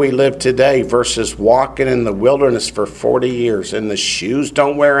at how we live today versus walking in the wilderness for 40 years and the shoes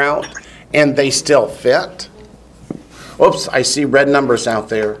don't wear out and they still fit. Oops, I see red numbers out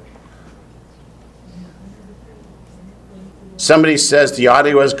there. Somebody says the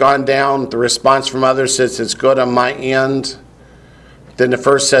audio has gone down. The response from others says it's good on my end. Then the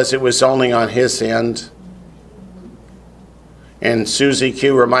first says it was only on his end. And Susie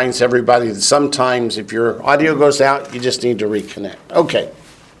Q reminds everybody that sometimes if your audio goes out, you just need to reconnect. Okay.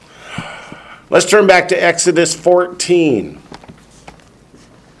 Let's turn back to Exodus 14.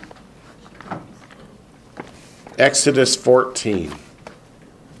 Exodus 14.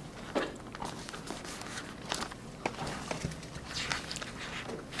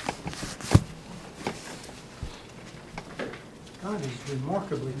 God is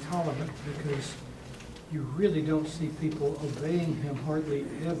remarkably tolerant because you really don't see people obeying him hardly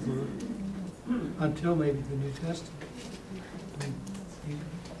ever until maybe the New Testament. I mean,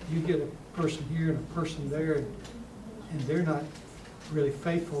 you get a person here and a person there, and they're not really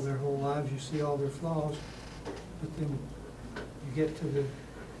faithful their whole lives. You see all their flaws, but then you get to the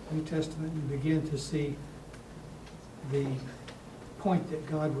New Testament and begin to see the point that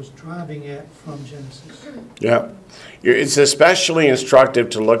God was driving at from Genesis. Yeah. It's especially instructive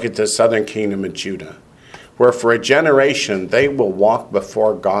to look at the southern kingdom of Judah, where for a generation they will walk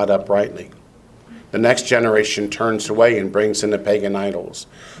before God uprightly. The next generation turns away and brings in the pagan idols.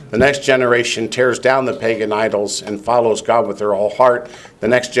 The next generation tears down the pagan idols and follows God with their whole heart. The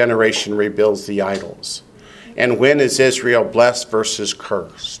next generation rebuilds the idols. And when is Israel blessed versus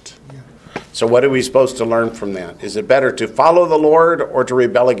cursed? So what are we supposed to learn from that? Is it better to follow the Lord or to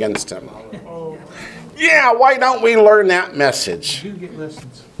rebel against him? Yeah, why don't we learn that message? You get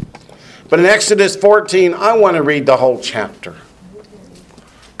lessons. But in Exodus 14, I want to read the whole chapter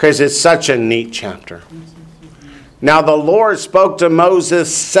because it's such a neat chapter. Now the Lord spoke to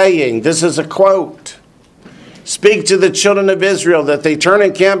Moses saying, this is a quote, "Speak to the children of Israel that they turn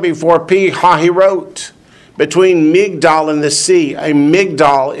and camp before Pi-Hahirot, between Migdal and the sea." A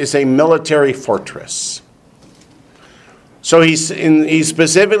Migdal is a military fortress. So he's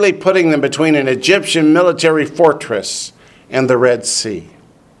specifically putting them between an Egyptian military fortress and the Red Sea.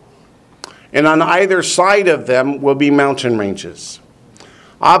 And on either side of them will be mountain ranges.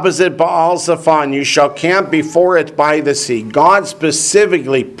 Opposite Baal Zephon, you shall camp before it by the sea. God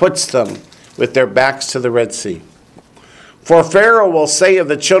specifically puts them with their backs to the Red Sea. For Pharaoh will say of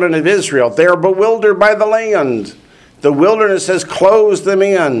the children of Israel, they are bewildered by the land. The wilderness has closed them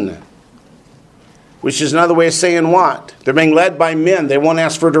in. Which is another way of saying what? They're being led by men. They won't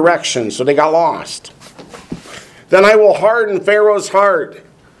ask for direction, so they got lost. Then I will harden Pharaoh's heart.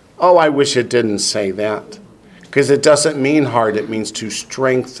 Oh, I wish it didn't say that. Because it doesn't mean hard, it means to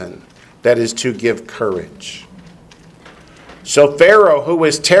strengthen. That is to give courage. So Pharaoh, who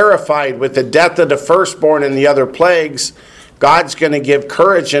was terrified with the death of the firstborn and the other plagues, God's going to give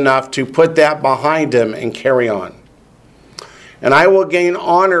courage enough to put that behind him and carry on. And I will gain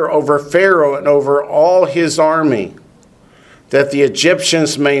honor over Pharaoh and over all his army, that the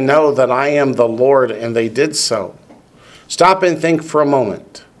Egyptians may know that I am the Lord, and they did so. Stop and think for a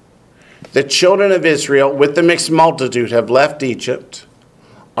moment. The children of Israel, with the mixed multitude, have left Egypt.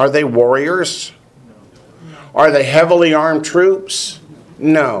 Are they warriors? Are they heavily armed troops?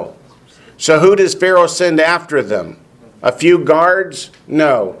 No. So who does Pharaoh send after them? A few guards?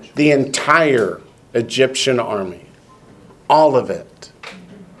 No. The entire Egyptian army. All of it.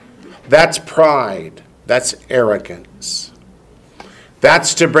 That's pride. That's arrogance.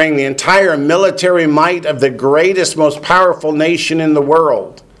 That's to bring the entire military might of the greatest, most powerful nation in the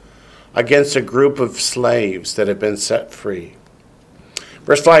world against a group of slaves that have been set free.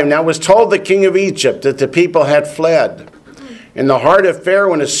 Verse 5, now it was told the king of Egypt that the people had fled. And the heart of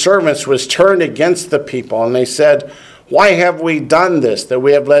Pharaoh and his servants was turned against the people. And they said, why have we done this, that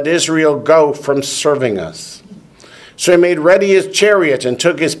we have let Israel go from serving us? So he made ready his chariot and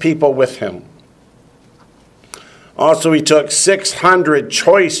took his people with him. Also he took 600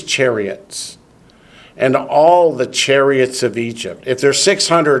 choice chariots and all the chariots of Egypt. If there's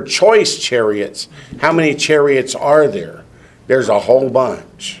 600 choice chariots, how many chariots are there? There's a whole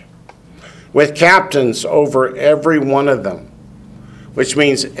bunch. With captains over every one of them. Which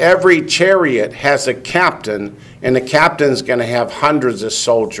means every chariot has a captain, and the captain's going to have hundreds of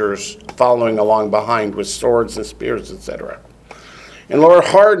soldiers following along behind with swords and spears, etc. And Lord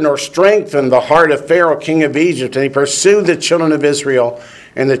hardened or strengthened the heart of Pharaoh, king of Egypt, and he pursued the children of Israel,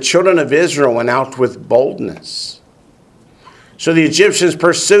 and the children of Israel went out with boldness. So the Egyptians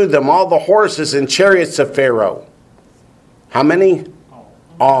pursued them, all the horses and chariots of Pharaoh. How many?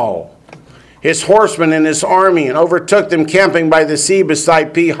 All. His horsemen and his army, and overtook them camping by the sea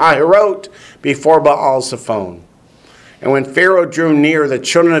beside Pi-Hahirot before Baal-Zephon. And when Pharaoh drew near, the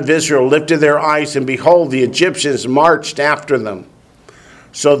children of Israel lifted their eyes, and behold, the Egyptians marched after them.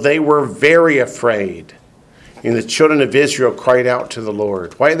 So they were very afraid. And the children of Israel cried out to the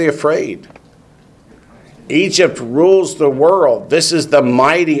Lord. Why are they afraid? Egypt rules the world. This is the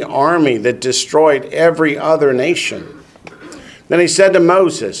mighty army that destroyed every other nation. Then he said to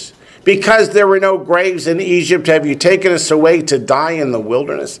Moses, because there were no graves in Egypt, have you taken us away to die in the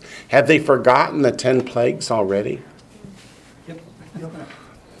wilderness? Have they forgotten the 10 plagues already? Yep.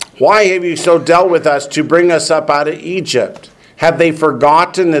 Why have you so dealt with us to bring us up out of Egypt? Have they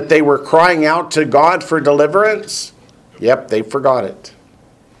forgotten that they were crying out to God for deliverance? Yep, they forgot it.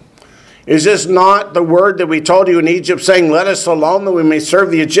 Is this not the word that we told you in Egypt, saying, let us alone that we may serve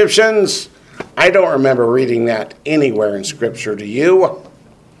the Egyptians? I don't remember reading that anywhere in Scripture. Do you?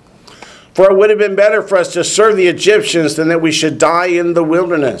 For it would have been better for us to serve the Egyptians than that we should die in the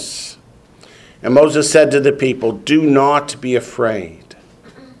wilderness. And Moses said to the people, do not be afraid.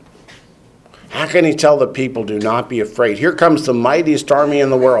 How can he tell the people, do not be afraid? Here comes the mightiest army in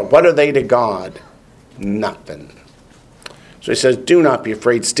the world. What are they to God? Nothing. So he says, do not be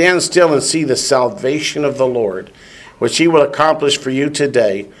afraid. Stand still and see the salvation of the Lord, which he will accomplish for you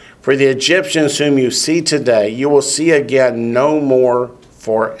today. For the Egyptians whom you see today, you will see again no more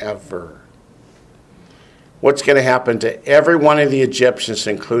forever. What's going to happen to every one of the Egyptians,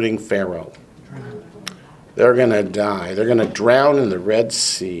 including Pharaoh? They're going to die. They're going to drown in the Red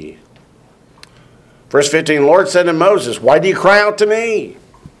Sea. Verse 15, the Lord said to Moses, why do you cry out to me?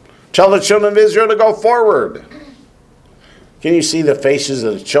 Tell the children of Israel to go forward. Can you see the faces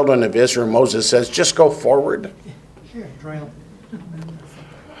of the children of Israel? Moses says, just go forward. Yeah, drown.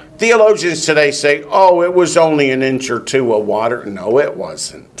 Theologians today say, oh, it was only an inch or two of water. No, it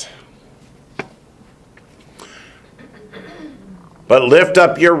wasn't. But lift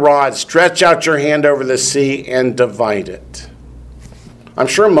up your rod, stretch out your hand over the sea, and divide it. I'm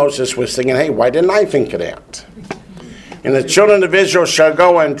sure Moses was thinking, hey, why didn't I think of that? And the children of Israel shall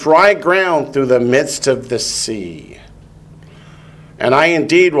go on dry ground through the midst of the sea. And I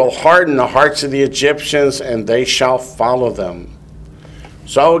indeed will harden the hearts of the Egyptians, and they shall follow them.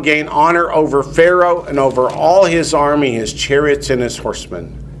 So I will gain honor over Pharaoh and over all his army, his chariots, and his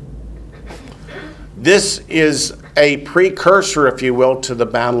horsemen. This is a precursor, if you will, to the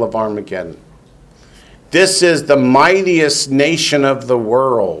Battle of Armageddon. This is the mightiest nation of the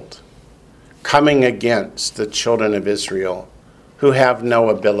world coming against the children of Israel, who have no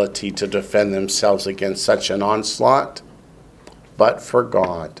ability to defend themselves against such an onslaught, but for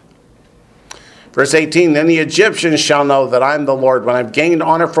God. Verse 18, then the Egyptians shall know that I am the Lord, when I've gained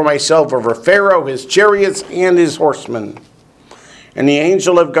honor for myself over Pharaoh, his chariots, and his horsemen. And the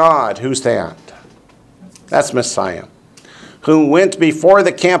angel of God, who's that? That's Messiah. Who went before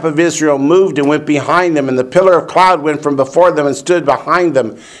the camp of Israel, moved and went behind them, and the pillar of cloud went from before them and stood behind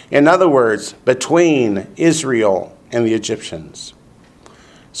them. In other words, between Israel and the Egyptians.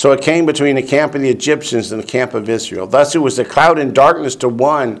 So it came between the camp of the Egyptians and the camp of Israel. Thus it was a cloud and darkness to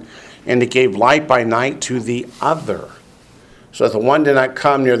one, and it gave light by night to the other. So the one did not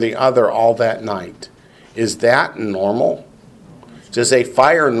come near the other all that night. Is that normal? Does a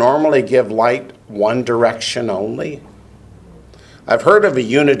fire normally give light one direction only? I've heard of a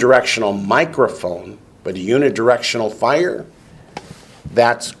unidirectional microphone, but a unidirectional fire?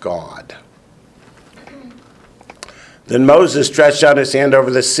 That's God. Then Moses stretched out his hand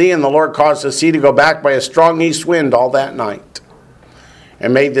over the sea, and the Lord caused the sea to go back by a strong east wind all that night,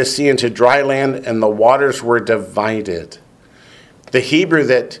 and made the sea into dry land, and the waters were divided. The Hebrew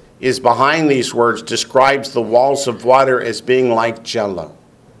that is behind these words describes the walls of water as being like jello.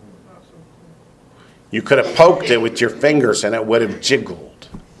 You could have poked it with your fingers and it would have jiggled.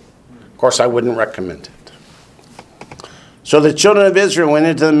 Of course, I wouldn't recommend it. So the children of Israel went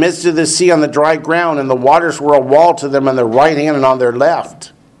into the midst of the sea on the dry ground, and the waters were a wall to them on their right hand and on their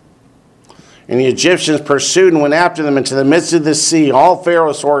left. And the Egyptians pursued and went after them into the midst of the sea, all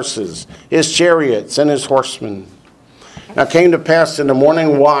Pharaoh's horses, his chariots, and his horsemen. Now it came to pass in the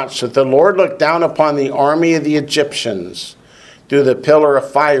morning watch that the Lord looked down upon the army of the Egyptians through the pillar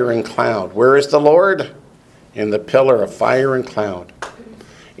of fire and cloud. Where is the Lord? In the pillar of fire and cloud.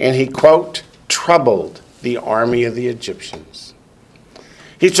 And he, quote, troubled the army of the Egyptians.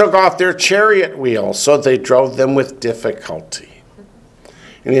 He took off their chariot wheels, so they drove them with difficulty.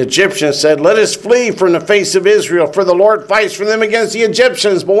 And the Egyptians said, let us flee from the face of Israel, for the Lord fights for them against the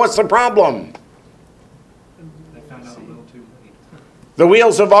Egyptians. But what's the problem? They found out a little too late. The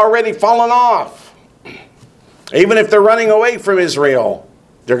wheels have already fallen off. Even if they're running away from Israel,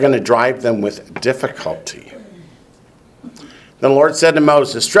 they're going to drive them with difficulty. Then the Lord said to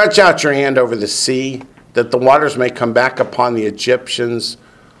Moses, stretch out your hand over the sea, that the waters may come back upon the Egyptians,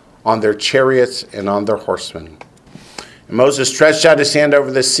 on their chariots and on their horsemen. And Moses stretched out his hand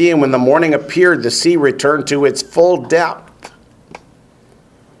over the sea, and when the morning appeared, the sea returned to its full depth.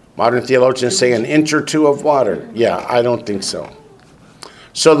 Modern theologians say an inch or two of water. Yeah, I don't think so.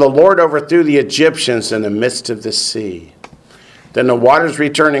 So the Lord overthrew the Egyptians in the midst of the sea. Then the waters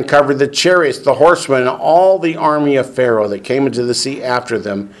returned and covered the chariots, the horsemen, and all the army of Pharaoh that came into the sea after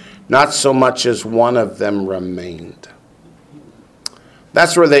them. Not so much as one of them remained.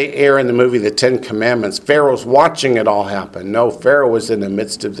 That's where they air in the movie The Ten Commandments. Pharaoh's watching it all happen. No, Pharaoh was in the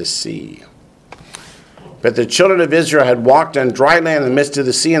midst of the sea. But the children of Israel had walked on dry land in the midst of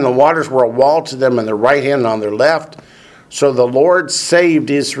the sea, and the waters were a wall to them on their right hand and on their left. So the Lord saved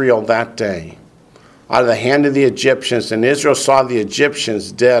Israel that day out of the hand of the Egyptians, and Israel saw the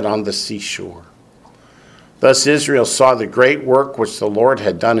Egyptians dead on the seashore. Thus Israel saw the great work which the Lord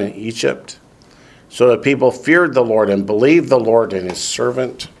had done in Egypt. So the people feared the Lord and believed the Lord and his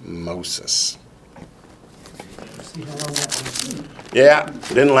servant Moses. See how long that was? Yeah,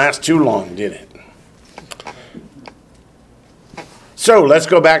 didn't last too long, did it? So let's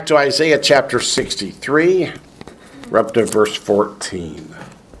go back to Isaiah chapter 63. We're up to verse 14.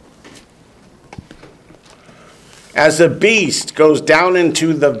 As a beast goes down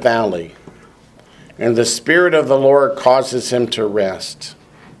into the valley, and the Spirit of the Lord causes him to rest,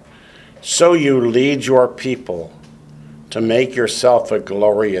 so you lead your people to make yourself a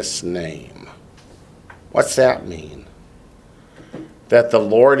glorious name. What's that mean? That the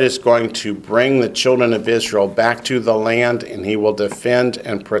Lord is going to bring the children of Israel back to the land, and he will defend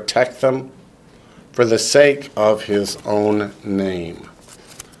and protect them for the sake of his own name.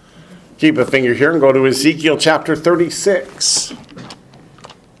 Keep a finger here and go to Ezekiel chapter 36.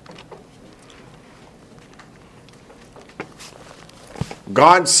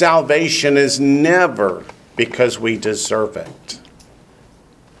 God's salvation is never because we deserve it.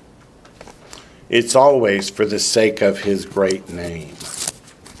 It's always for the sake of his great name.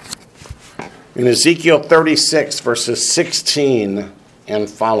 In Ezekiel 36, verses 16 and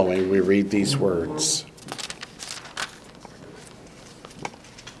following, we read these words.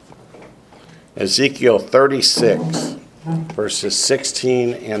 Ezekiel 36, verses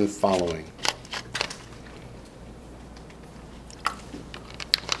 16 and following.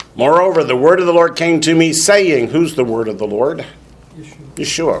 Moreover, the word of the Lord came to me, saying, who's the word of the Lord?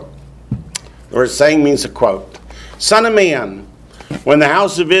 Yeshua. The word saying means a quote. Son of man, when the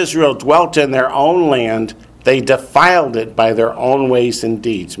house of Israel dwelt in their own land, they defiled it by their own ways and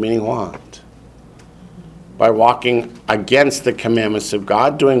deeds. Meaning what? By walking against the commandments of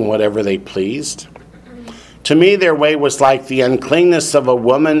God, doing whatever they pleased. To me, their way was like the uncleanness of a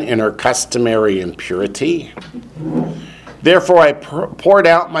woman in her customary impurity. Therefore I poured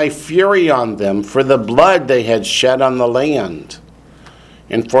out my fury on them for the blood they had shed on the land,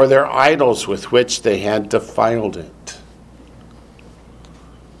 and for their idols with which they had defiled it.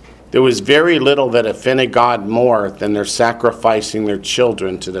 There was very little that offended God more than their sacrificing their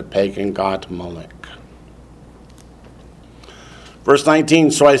children to the pagan god Moloch. Verse 19,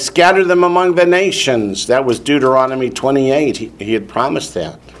 so I scattered them among the nations. That was Deuteronomy 28. He had promised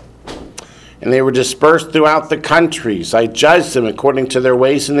that. And they were dispersed throughout the countries. I judged them according to their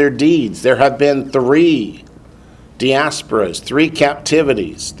ways and their deeds. There have been 3 diasporas, 3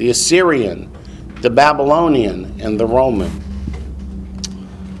 captivities, the Assyrian, the Babylonian, and the Roman.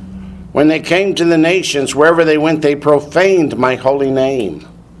 When they came to the nations, wherever they went, they profaned my holy name.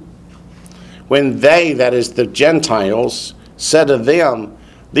 When they, that is the Gentiles, said of them,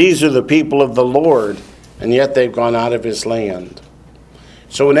 these are the people of the Lord, and yet they've gone out of his land.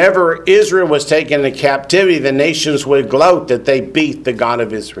 So whenever Israel was taken into captivity, the nations would gloat that they beat the God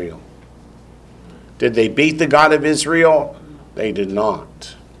of Israel. Did they beat the God of Israel? They did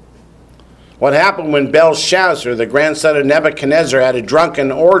not. What happened when Belshazzar, the grandson of Nebuchadnezzar, had a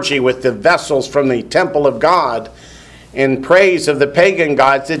drunken orgy with the vessels from the temple of God in praise of the pagan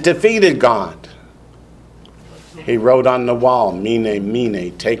gods that defeated God? He wrote on the wall, Mene,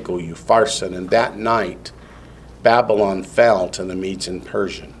 Mene, Tekel, Upharsin, and that night Babylon fell to the Medes and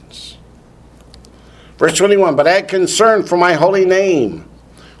Persians. Verse 21, but I had concern for my holy name,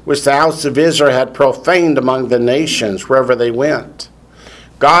 which the house of Israel had profaned among the nations wherever they went.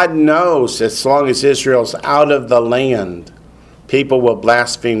 God knows as long as Israel's out of the land, people will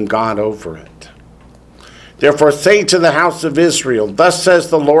blaspheme God over it. Therefore say to the house of Israel, thus says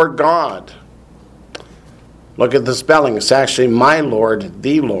the Lord God. Look at the spelling. It's actually my Lord,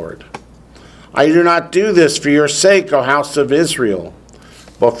 the Lord. I do not do this for your sake, O house of Israel,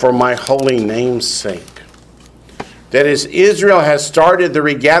 but for my holy name's sake. That is, Israel has started the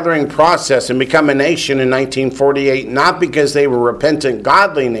regathering process and become a nation in 1948, not because they were a repentant,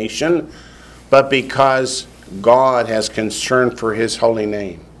 godly nation, but because God has concern for his holy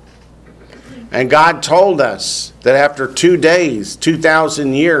name. And God told us that after 2 days,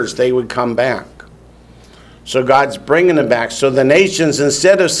 2,000 years, they would come back. So God's bringing them back. So the nations,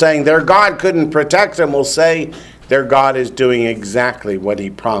 instead of saying their God couldn't protect them, will say their God is doing exactly what he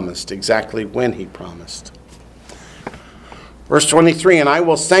promised, exactly when he promised. Verse 23, and I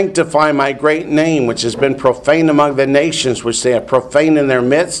will sanctify my great name, which has been profaned among the nations, which they have profaned in their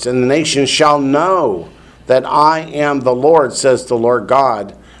midst, and the nations shall know that I am the Lord, says the Lord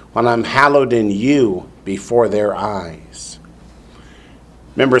God, when I'm hallowed in you before their eyes.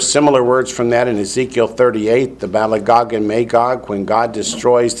 Remember similar words from that in Ezekiel 38, the battle of Gog and Magog, when God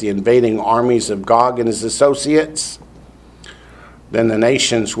destroys the invading armies of Gog and his associates. Then the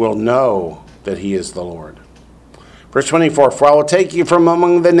nations will know that he is the Lord. Verse 24, for I will take you from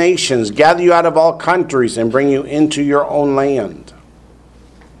among the nations, gather you out of all countries, and bring you into your own land.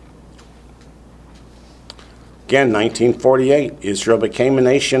 Again, 1948, Israel became a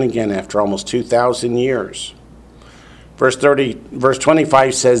nation again after almost 2,000 years. Verse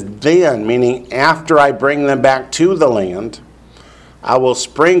 25 says, then, meaning after I bring them back to the land, I will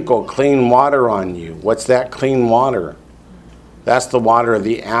sprinkle clean water on you. What's that clean water? That's the water of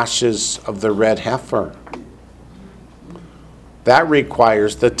the ashes of the red heifer. That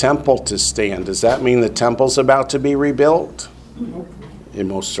requires the temple to stand. Does that mean the temple's about to be rebuilt? It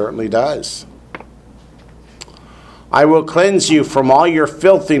most certainly does. I will cleanse you from all your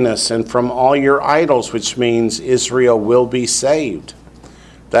filthiness and from all your idols, which means Israel will be saved.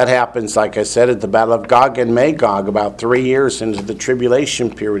 That happens, like I said, at the Battle of Gog and Magog, about 3 years into the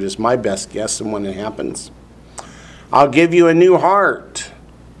tribulation period is my best guess and when it happens. I'll give you a new heart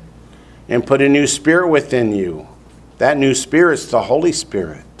and put a new spirit within you. That new spirit is the Holy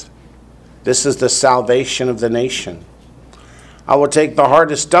Spirit. This is the salvation of the nation. I will take the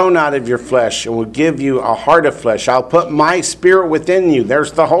heart of stone out of your flesh and will give you a heart of flesh. I'll put my spirit within you.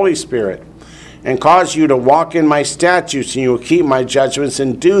 There's the Holy Spirit. And cause you to walk in my statutes, and you will keep my judgments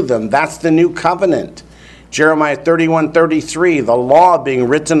and do them. That's the new covenant. Jeremiah 31:33, the law being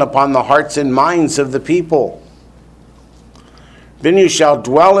written upon the hearts and minds of the people. Then you shall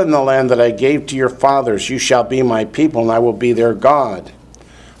dwell in the land that I gave to your fathers. You shall be my people, and I will be their God.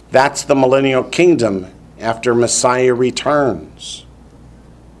 That's the millennial kingdom after Messiah returns.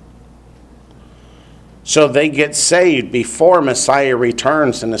 So they get saved before Messiah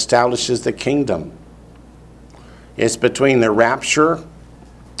returns and establishes the kingdom. It's between the rapture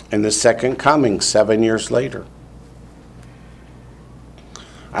and the second coming 7 years later.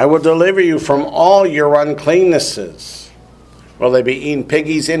 I will deliver you from all your uncleannesses. Will they be eating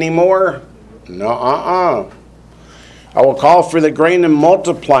piggies anymore? No, I will call for the grain and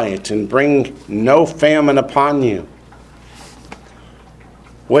multiply it and bring no famine upon you.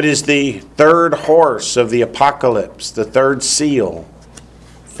 What is the third horse of the apocalypse, the third seal?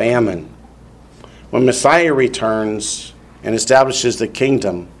 Famine. When Messiah returns and establishes the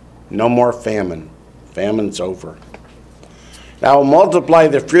kingdom, no more famine. Famine's over. I will multiply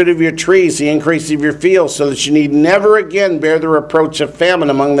the fruit of your trees, the increase of your fields, so that you need never again bear the reproach of famine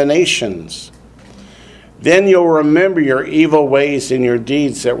among the nations. Then you'll remember your evil ways and your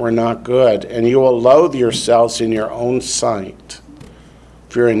deeds that were not good, and you will loathe yourselves in your own sight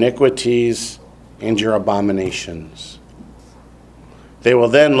for your iniquities and your abominations. They will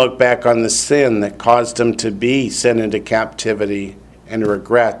then look back on the sin that caused them to be sent into captivity and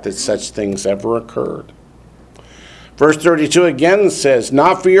regret that such things ever occurred. Verse 32 again says,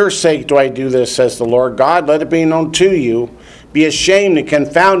 not for your sake do I do this, says the Lord God. Let it be known to you. Be ashamed and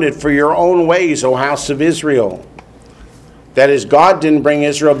confounded for your own ways, O house of Israel. That is, God didn't bring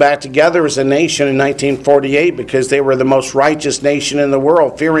Israel back together as a nation in 1948 because they were the most righteous nation in the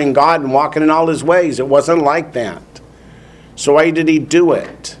world, fearing God and walking in all his ways. It wasn't like that. So why did he do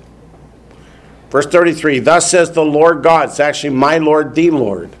it? Verse 33, thus says the Lord God. It's actually my Lord, the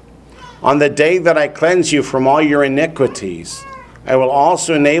Lord. On the day that I cleanse you from all your iniquities, I will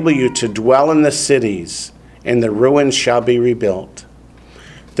also enable you to dwell in the cities, and the ruins shall be rebuilt.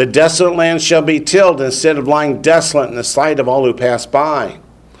 The desolate land shall be tilled instead of lying desolate in the sight of all who pass by.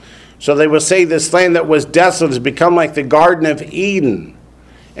 So they will say, this land that was desolate has become like the Garden of Eden,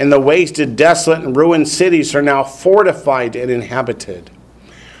 and the wasted, desolate, and ruined cities are now fortified and inhabited.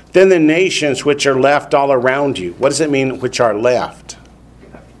 Then the nations which are left all around you, what does it mean, which are left?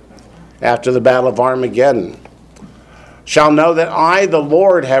 After the battle of Armageddon, shall know that I, the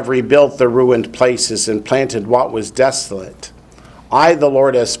Lord, have rebuilt the ruined places and planted what was desolate. I, the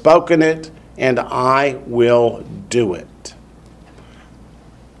Lord, have spoken it, and I will do it.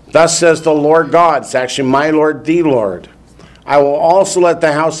 Thus says the Lord God. It's actually my Lord, the Lord. I will also let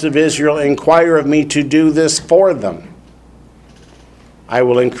the house of Israel inquire of me to do this for them. I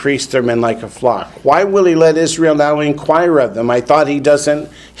will increase their men like a flock. Why will he let Israel now inquire of them? I thought he doesn't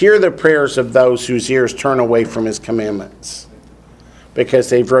hear the prayers of those whose ears turn away from his commandments. because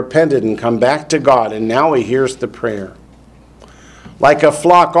they've repented and come back to God, and now he hears the prayer. Like a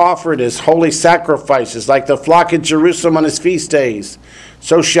flock offered as holy sacrifices, like the flock at Jerusalem on his feast days,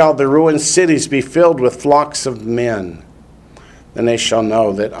 so shall the ruined cities be filled with flocks of men. Then they shall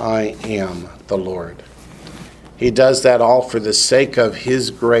know that I am the Lord. He does that all for the sake of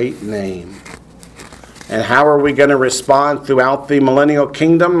his great name. And how are we going to respond throughout the millennial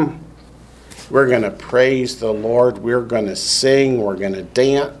kingdom? We're going to praise the Lord. We're going to sing. We're going to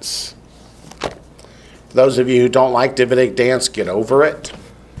dance. For those of you who don't like Davidic dance, get over it.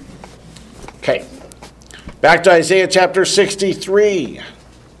 Okay. Back to Isaiah chapter 63.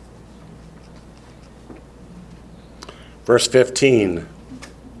 Verse 15. It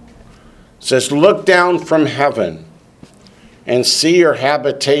says, look down from heaven and see your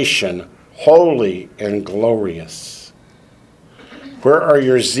habitation, holy and glorious. Where are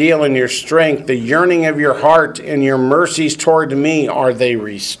your zeal and your strength, the yearning of your heart and your mercies toward me? Are they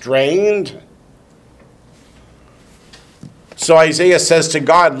restrained? So Isaiah says to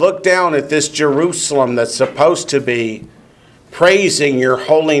God, look down at this Jerusalem that's supposed to be praising your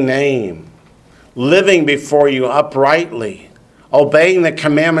holy name, living before you uprightly, obeying the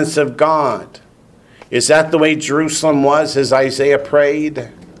commandments of God. Is that the way Jerusalem was as Isaiah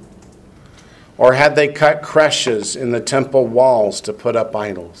prayed? Or had they cut creches in the temple walls to put up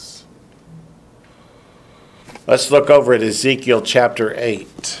idols? Let's look over at Ezekiel chapter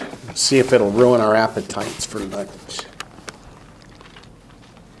 8. See if it'll ruin our appetites for lunch.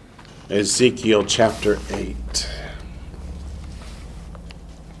 Ezekiel chapter 8.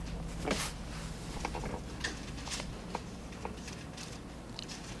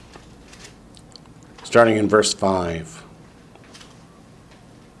 Starting in verse 5.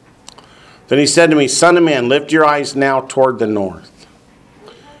 Then he said to me, Son of man, lift your eyes now toward the north.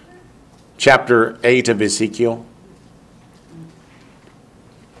 Chapter 8 of Ezekiel.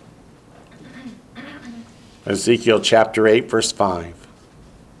 Ezekiel chapter 8, verse 5.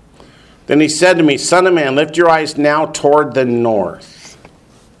 Then he said to me, Son of man, lift your eyes now toward the north.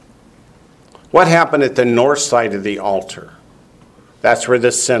 What happened at the north side of the altar? That's where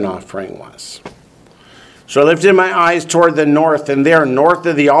the sin offering was. So I lifted my eyes toward the north, and there, north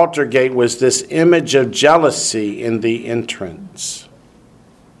of the altar gate, was this image of jealousy in the entrance.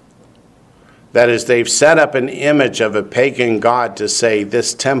 That is, they've set up an image of a pagan god to say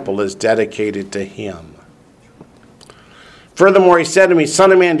this temple is dedicated to him. Furthermore, he said to me,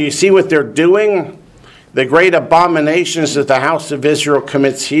 Son of man, do you see what they're doing? The great abominations that the house of Israel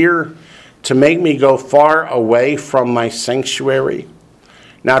commits here to make me go far away from my sanctuary.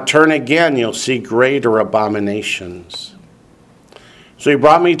 Now turn again, you'll see greater abominations. So he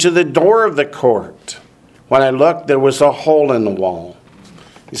brought me to the door of the court. When I looked, there was a hole in the wall.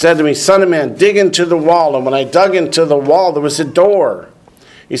 He said to me, Son of man, dig into the wall. And when I dug into the wall, there was a door.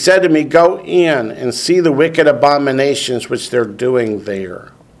 He said to me, go in and see the wicked abominations which they're doing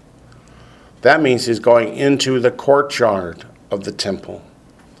there. That means he's going into the courtyard of the temple.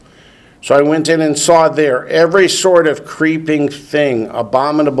 So I went in and saw there every sort of creeping thing,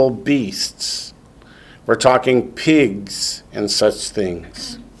 abominable beasts. We're talking pigs and such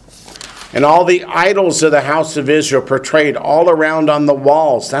things. And all the idols of the house of Israel portrayed all around on the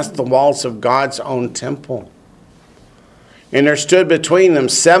walls. That's the walls of God's own temple. And there stood between them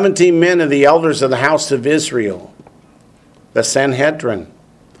 70 men of the elders of the house of Israel, the Sanhedrin.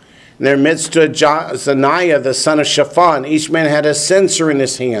 In their midst stood Zaniah, the son of Shaphan. Each man had a censer in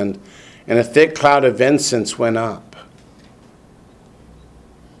his hand, and a thick cloud of incense went up.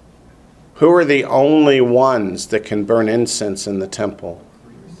 Who are the only ones that can burn incense in the temple?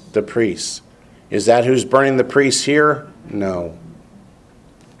 The priests. Is that who's burning the priests here? No.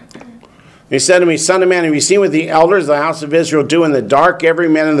 He said to me, Son of man, have you seen what the elders of the house of Israel do in the dark, every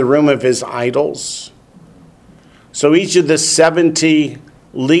man in the room of his idols? So each of the 70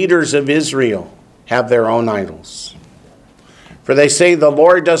 leaders of Israel have their own idols. For they say, the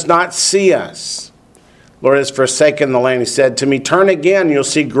Lord does not see us. Lord has forsaken the land. He said to me, turn again, you'll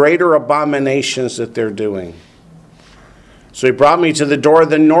see greater abominations that they're doing. So he brought me to the door of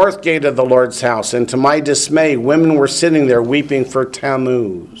the north gate of the Lord's house, and to my dismay, women were sitting there weeping for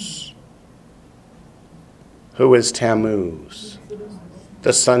Tammuz. Who is Tammuz?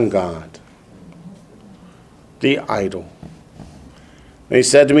 The sun god, the idol. And he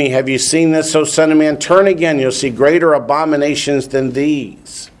said to me, have you seen this, O son of man? Turn again, you'll see greater abominations than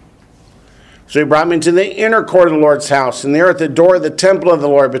these. So he brought me to the inner court of the Lord's house, and there at the door of the temple of the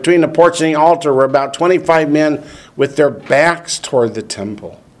Lord, between the porch and the altar, were about 25 men with their backs toward the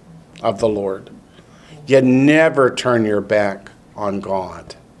temple of the Lord. You never turn your back on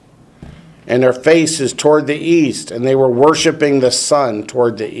God. and their faces toward the east, and they were worshiping the sun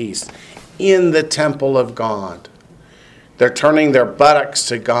toward the east in the temple of God. They're turning their buttocks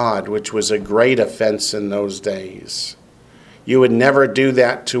to God, which was a great offense in those days. You would never do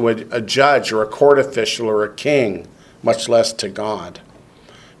that to a judge or a court official or a king, much less to God.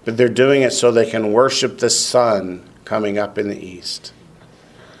 But they're doing it so they can worship the sun coming up in the east,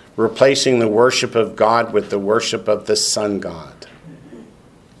 replacing the worship of God with the worship of the sun god.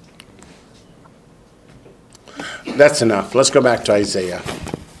 That's enough. Let's go back to Isaiah.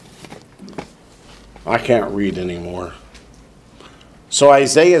 I can't read anymore. So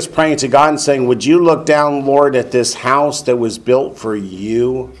Isaiah is praying to God and saying, would you look down, Lord, at this house that was built for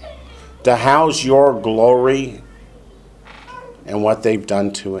you, to house your glory and what they've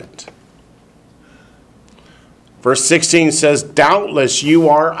done to it. Verse 16 says, doubtless you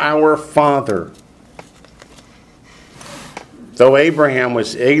are our father. Though Abraham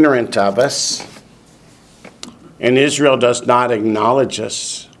was ignorant of us, and Israel does not acknowledge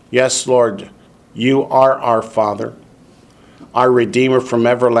us, yes, Lord, you are our Father. Our Redeemer from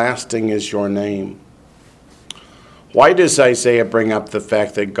everlasting is your name. Why does Isaiah bring up the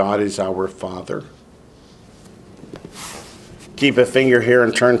fact that God is our Father? Keep a finger here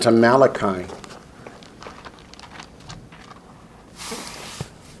and turn to Malachi.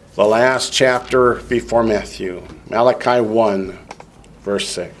 The last chapter before Matthew. Malachi 1, verse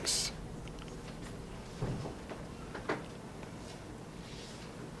 6.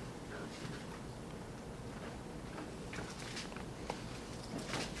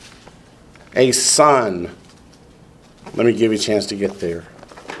 A son. Let me give you a chance to get there.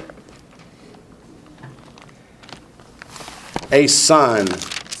 A son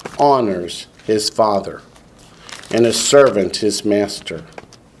honors his father, and a servant his master.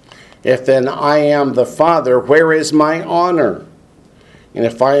 If then I am the father, where is my honor? And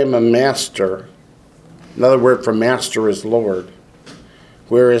if I am a master, another word for master is Lord,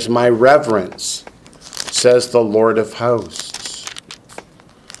 where is my reverence? Says the Lord of hosts.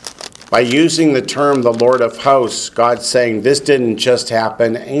 By using the term the Lord of hosts, God's saying this didn't just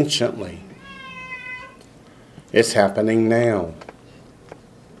happen anciently. It's happening now.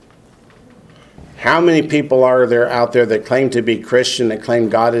 How many people are there out there that claim to be Christian, that claim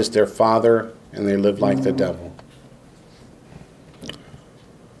God is their father, and they live like the devil?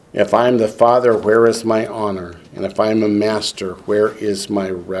 If I am the father, where is my honor? And if I am a master, where is my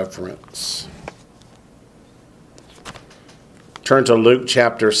reverence? Turn to Luke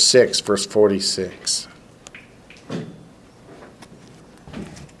chapter 6, verse 46.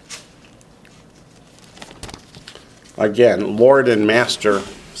 Again, Lord and Master,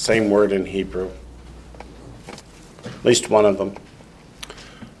 same word in Hebrew. At least one of them.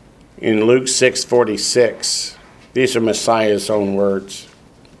 In Luke 6:46, these are Messiah's own words.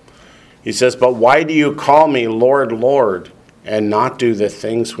 He says, but why do you call me Lord, Lord, and not do the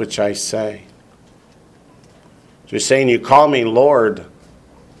things which I say? So he's saying, you call me Lord,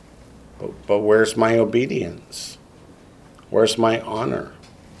 but where's my obedience? Where's my honor?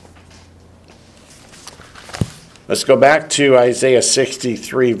 Let's go back to Isaiah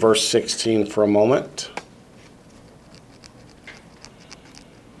 63, verse 16 for a moment.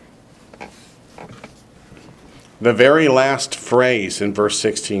 The very last phrase in verse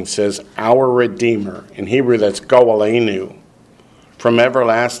 16 says, our Redeemer. In Hebrew, that's Go'aleinu. From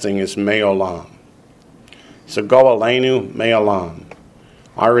everlasting is Me'olam. So Go'aleinu Me'olam.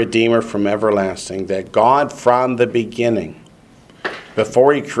 Our Redeemer from everlasting. That God from the beginning,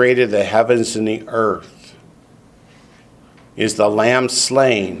 before he created the heavens and the earth, is the Lamb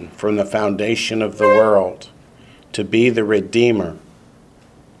slain from the foundation of the world to be the Redeemer.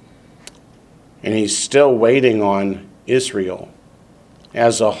 And he's still waiting on Israel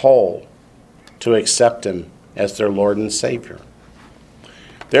as a whole to accept him as their Lord and Savior.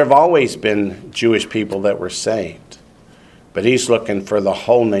 There have always been Jewish people that were saved, but he's looking for the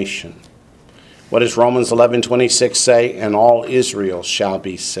whole nation. What does Romans 11:26 say? And all Israel shall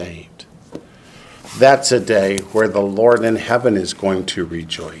be saved. That's a day where the Lord in heaven is going to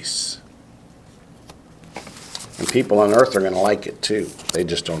rejoice. And people on earth are going to like it too. They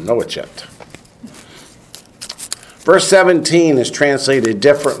just don't know it yet. Verse 17 is translated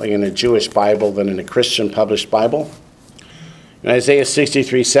differently in a Jewish Bible than in a Christian published Bible. In Isaiah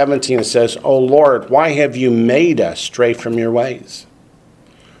 63:17 it says, O Lord, why have you made us stray from your ways?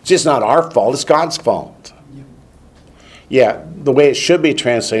 It's just not our fault, it's God's fault. Yeah, the way it should be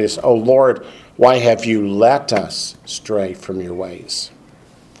translated is, O Lord, why have you let us stray from your ways?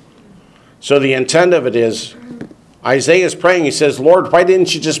 So the intent of it is, Isaiah is praying, he says, Lord, why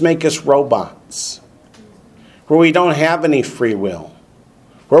didn't you just make us robots? Where we don't have any free will,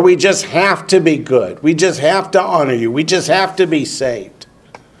 where we just have to be good. We just have to honor you. We just have to be saved.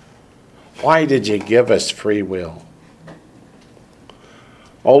 Why did you give us free will?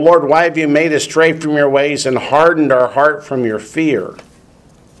 Oh Lord, why have you made us stray from your ways and hardened our heart from your fear?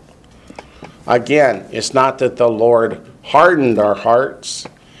 Again, it's not that the Lord hardened our hearts.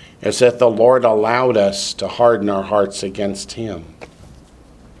 It's that the Lord allowed us to harden our hearts against him.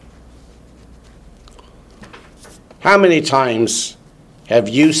 How many times have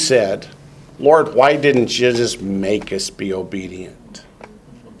you said, Lord, why didn't you just make us be obedient?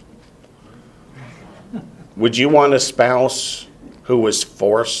 Would you want a spouse who was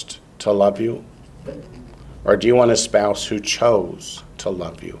forced to love you? Or do you want a spouse who chose to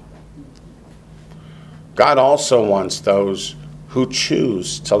love you? God also wants those who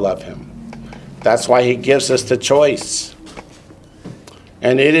choose to love him. That's why he gives us the choice.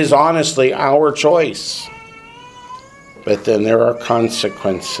 And it is honestly our choice. But then there are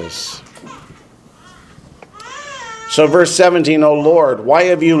consequences. So verse 17, O Lord, why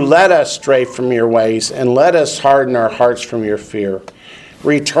have you led us stray from your ways and let us harden our hearts from your fear?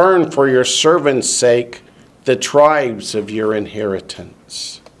 Return for your servants' sake the tribes of your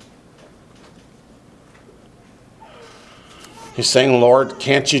inheritance. He's saying, Lord,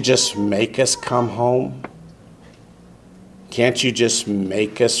 can't you just make us come home? Can't you just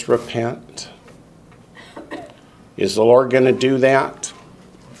make us repent? Is the Lord going to do that?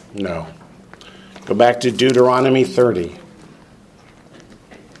 No. Go back to Deuteronomy 30.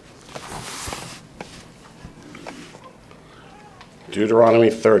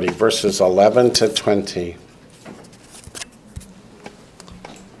 Deuteronomy 30, verses 11 to 20.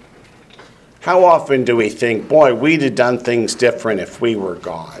 How often do we think, boy, we'd have done things different if we were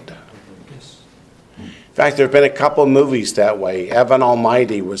God? Yes. In fact, there have been a couple of movies that way. Evan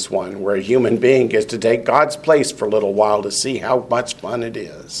Almighty was one, where a human being gets to take God's place for a little while to see how much fun it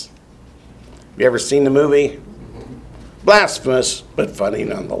is. Have you ever seen the movie? Blasphemous, but funny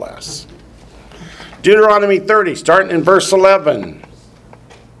nonetheless. Deuteronomy 30, starting in verse 11.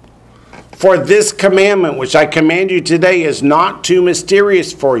 For this commandment which I command you today is not too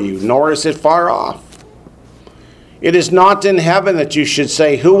mysterious for you, nor is it far off. It is not in heaven that you should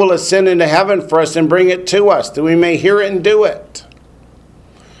say, who will ascend into heaven for us and bring it to us, that we may hear it and do it?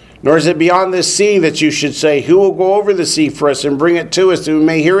 Nor is it beyond the sea that you should say, who will go over the sea for us and bring it to us, that we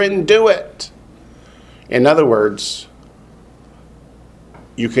may hear it and do it? In other words,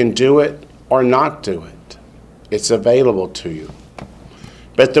 you can do it or not do it. It's available to you.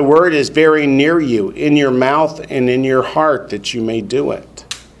 But the word is very near you, in your mouth and in your heart, that you may do it.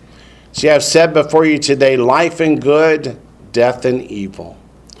 See, I have said before you today, life and good, death and evil.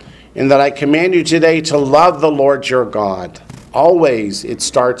 And that I command you today to love the Lord your God. Always it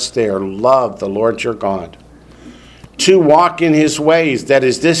starts there, love the Lord your God. To walk in his ways, that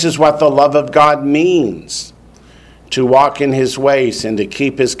is, this is what the love of God means. To walk in his ways and to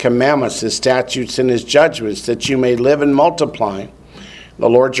keep his commandments, his statutes, and his judgments, that you may live and multiply. The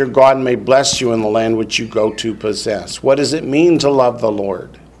Lord your God may bless you in the land which you go to possess. What does it mean to love the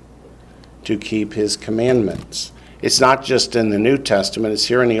Lord? To keep his commandments. It's not just in the New Testament, it's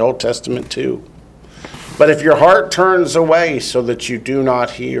here in the Old Testament too. But if your heart turns away so that you do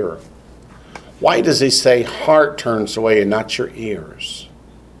not hear, why does he say heart turns away and not your ears?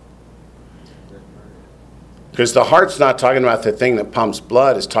 Because the heart's not talking about the thing that pumps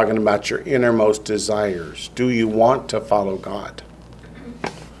blood, it's talking about your innermost desires. Do you want to follow God?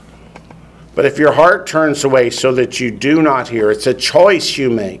 But if your heart turns away so that you do not hear, it's a choice you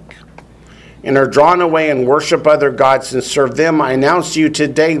make, and are drawn away and worship other gods and serve them, I announce to you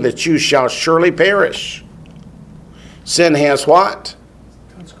today that you shall surely perish. Sin has what?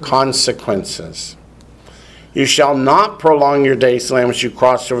 Consequences. You shall not prolong your days to the land which you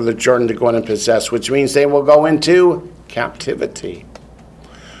cross over the Jordan to go in and possess, which means they will go into captivity.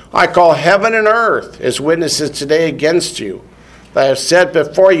 I call heaven and earth as witnesses today against you. I have set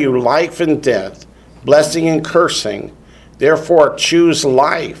before you life and death, blessing and cursing. Therefore choose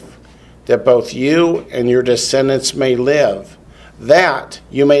life, that both you and your descendants may live, that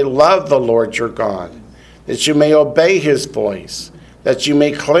you may love the Lord your God, that you may obey his voice, that you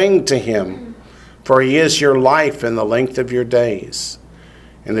may cling to him, for he is your life and the length of your days,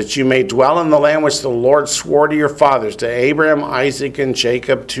 and that you may dwell in the land which the Lord swore to your fathers, to Abraham, Isaac, and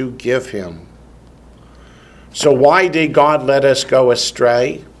Jacob, to give him. So why did God let us go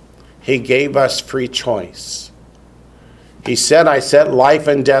astray? He gave us free choice. He said, I set life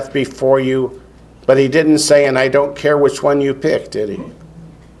and death before you, but he didn't say, and I don't care which one you pick, did he?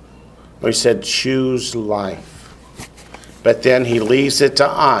 He said, choose life. But then he leaves it to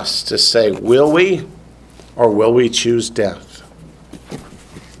us to say, will we or will we choose death?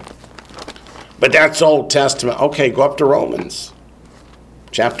 But that's Old Testament. Okay, go up to Romans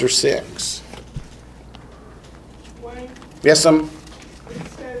chapter 6. Wayne, Yes, it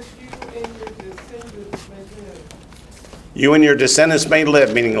says you and your descendants may live, you and your descendants may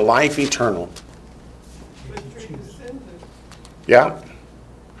live, meaning life eternal. but your descendants. Yeah?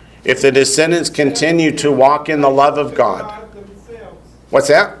 If the descendants continue to walk in the love of God. Themselves. What's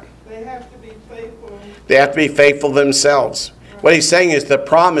that? They have to be faithful. They have to be faithful themselves. What he's saying is the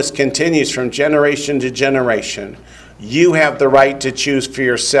promise continues from generation to generation. You have the right to choose for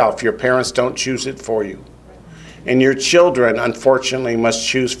yourself. Your parents don't choose it for you. And your children, unfortunately, must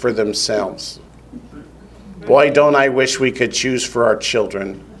choose for themselves. Boy, don't I wish we could choose for our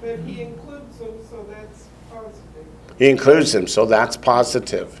children. But he includes them, so that's positive. He includes them, so that's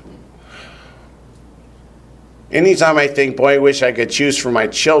positive. Anytime I think, boy, I wish I could choose for my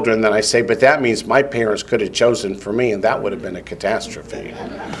children, then I say, but that means my parents could have chosen for me, and that would have been a catastrophe.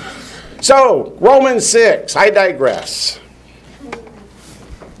 So, Romans 6, I digress.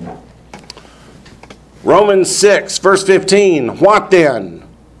 Romans 6, verse 15, what then?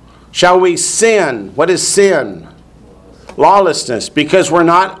 Shall we sin? What is sin? Lawlessness, because we're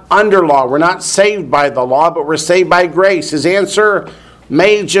not under law. We're not saved by the law, but we're saved by grace. His answer,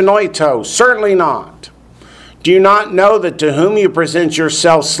 me genoito, certainly not. Do you not know that to whom you present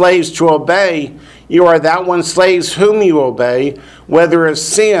yourselves slaves to obey, you are that one slaves whom you obey, whether of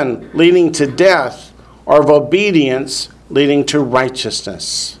sin leading to death or of obedience leading to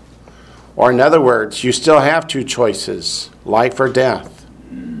righteousness? Or in other words, you still have two choices, life or death.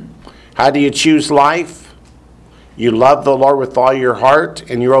 How do you choose life? You love the Lord with all your heart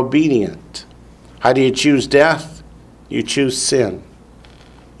and you're obedient. How do you choose death? You choose sin.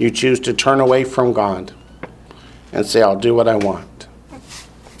 You choose to turn away from God and say, I'll do what I want.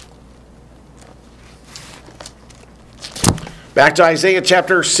 Back to Isaiah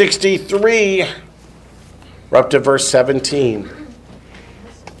chapter 63. We're up to verse 17.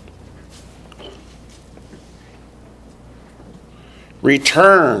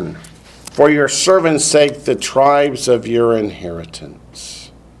 Return for your servant's sake the tribes of your inheritance.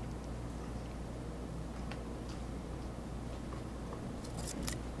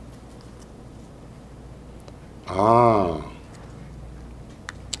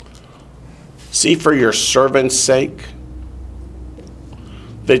 See, for your servant's sake.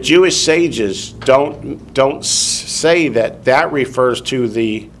 The Jewish sages don't say that refers to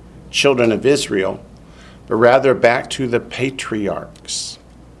the children of Israel, but rather back to the patriarchs.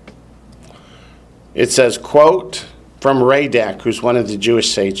 It says, quote, from Radak, who's one of the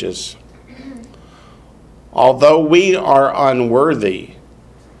Jewish sages, although we are unworthy,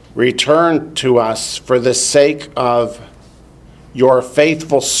 return to us for the sake of your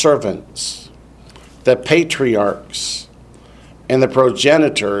faithful servants, the patriarchs, and the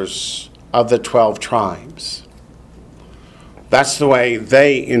progenitors of the 12 tribes. That's the way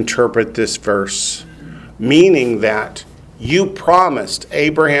they interpret this verse, meaning that you promised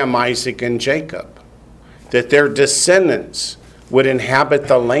Abraham, Isaac, and Jacob that their descendants would inhabit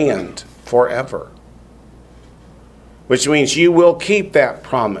the land forever. Which means you will keep that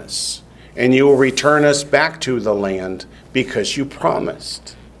promise and you will return us back to the land because you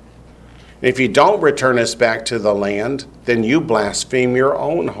promised. And if you don't return us back to the land, then you blaspheme your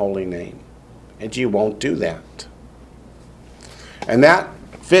own holy name. And you won't do that. And that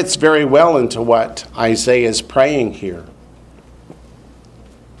fits very well into what Isaiah is praying here.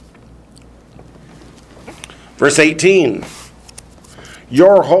 Verse 18,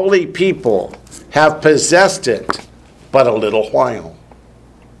 your holy people have possessed it but a little while.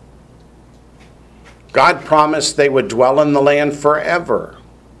 God promised they would dwell in the land forever.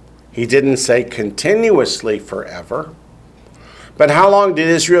 He didn't say continuously forever. But how long did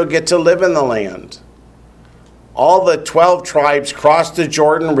Israel get to live in the land? All the 12 tribes crossed the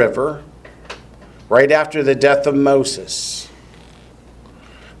Jordan River right after the death of Moses.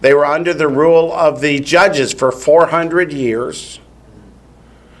 They were under the rule of the judges for 400 years.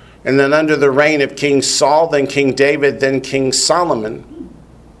 And then under the reign of King Saul, then King David, then King Solomon.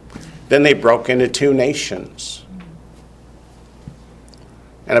 Then they broke into two nations.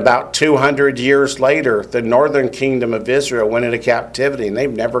 And about 200 years later, the northern kingdom of Israel went into captivity, and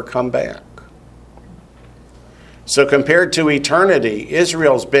they've never come back. So compared to eternity,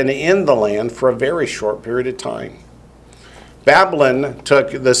 Israel's been in the land for a very short period of time. Babylon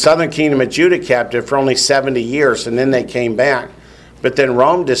took the southern kingdom of Judah captive for only 70 years, and then they came back. But then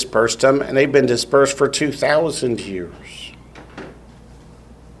Rome dispersed them, and they've been dispersed for 2,000 years.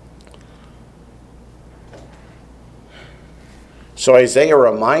 So Isaiah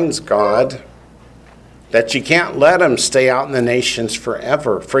reminds God that you can't let them stay out in the nations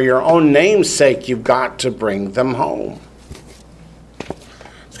forever. For your own name's sake, you've got to bring them home.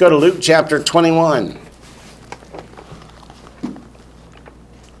 Let's go to Luke chapter 21.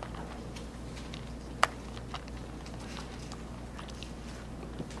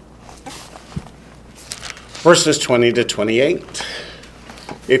 Verses 20 to 28.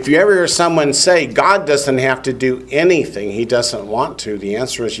 If you ever hear someone say, God doesn't have to do anything he doesn't want to, the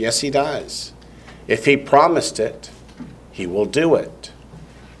answer is yes, he does. If he promised it, he will do it.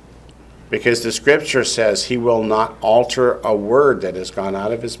 Because the scripture says he will not alter a word that has gone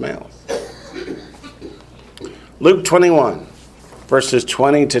out of his mouth. Luke 21, verses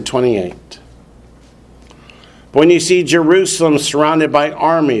 20 to 28. When you see Jerusalem surrounded by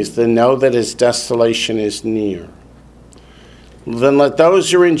armies, then know that its desolation is near. Then let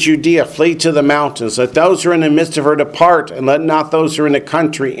those who are in Judea flee to the mountains. Let those who are in the midst of her depart, and let not those who are in the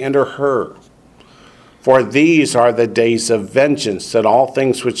country enter her. For these are the days of vengeance, that all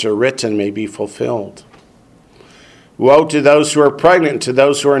things which are written may be fulfilled. Woe to those who are pregnant, to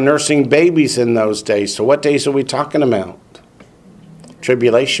those who are nursing babies in those days. So what days are we talking about?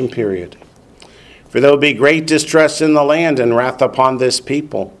 Tribulation period. For there will be great distress in the land and wrath upon this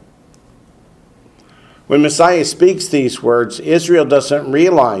people. When Messiah speaks these words, Israel doesn't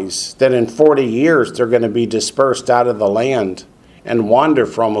realize that in 40 years they're going to be dispersed out of the land and wander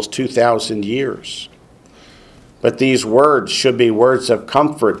for almost 2,000 years. But these words should be words of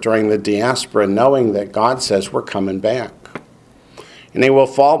comfort during the diaspora, knowing that God says we're coming back. And they will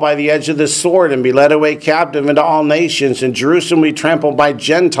fall by the edge of the sword and be led away captive into all nations, and Jerusalem will be trampled by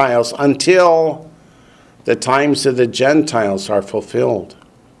Gentiles until the times of the Gentiles are fulfilled.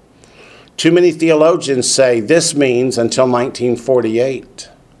 Too many theologians say this means until 1948.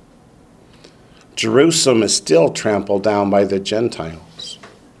 Jerusalem is still trampled down by the Gentiles.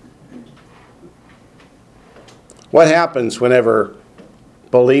 What happens whenever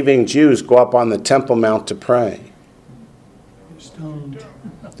believing Jews go up on the Temple Mount to pray? Stoned.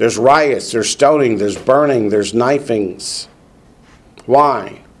 There's riots, there's stoning, there's burning, there's knifings.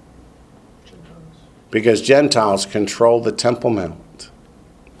 Why? Because Gentiles control the Temple Mount.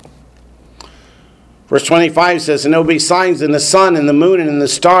 Verse 25 says, and there will be signs in the sun and the moon and in the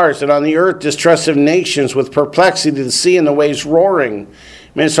stars, and on the earth distress of nations with perplexity, the sea and the waves roaring.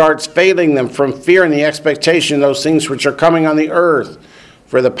 Men's hearts failing them from fear and the expectation of those things which are coming on the earth.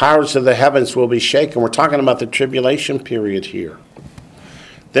 For the powers of the heavens will be shaken. We're talking about the tribulation period here.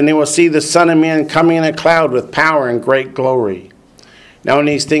 Then they will see the Son of Man coming in a cloud with power and great glory. Now when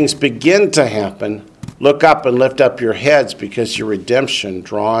these things begin to happen, look up and lift up your heads, because your redemption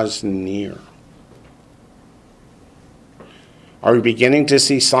draws near. Are we beginning to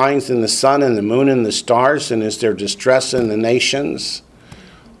see signs in the sun and the moon and the stars? And is there distress in the nations?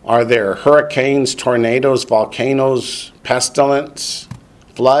 Are there hurricanes, tornadoes, volcanoes, pestilence,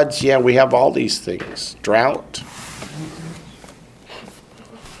 floods? Yeah, we have all these things. Drought.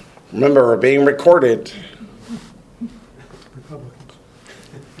 Remember, we're being recorded. Republicans.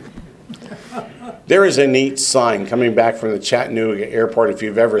 There is a neat sign coming back from the Chattanooga airport, if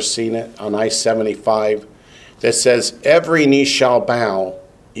you've ever seen it, on I-75, that says, every knee shall bow,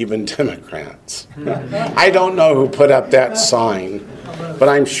 even Democrats. I don't know who put up that sign, but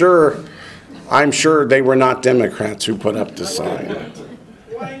I'm sure they were not Democrats who put up the sign.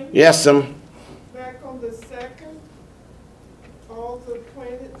 Wayne, Yes, back on the second, all the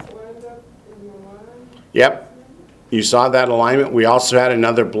planets lined up in the line. Yep. You saw that alignment. We also had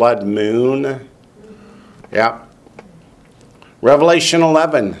another blood moon. Yep. Revelation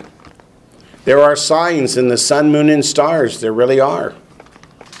 11. There are signs in the sun, moon, and stars. There really are.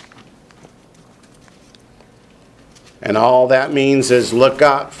 And all that means is look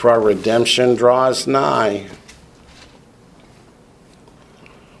up, for our redemption draws nigh.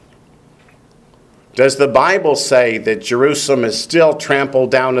 Does the Bible say that Jerusalem is still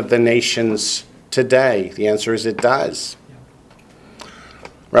trampled down of the nations today? The answer is it does.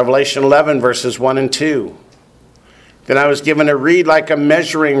 Revelation 11, verses 1 and 2. Then I was given a reed like a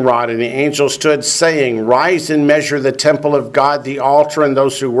measuring rod, and the angel stood, saying, rise and measure the temple of God, the altar, and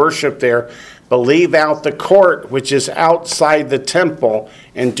those who worship there. But leave out the court which is outside the temple,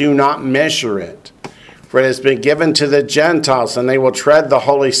 and do not measure it. For it has been given to the Gentiles, and they will tread the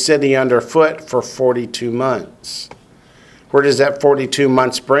holy city underfoot for 42 months. Where does that 42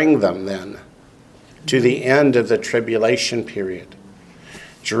 months bring them then? To the end of the tribulation period.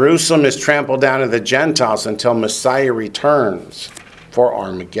 Jerusalem is trampled down to the Gentiles until Messiah returns for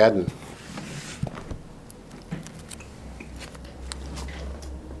Armageddon.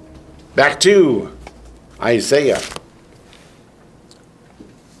 Back to Isaiah.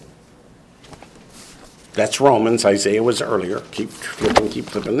 That's Romans. Isaiah was earlier. Keep flipping, keep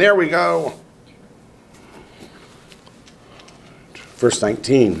flipping. There we go. Verse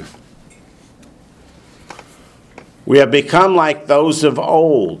 19. We have become like those of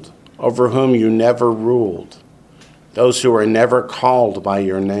old, over whom you never ruled, those who were never called by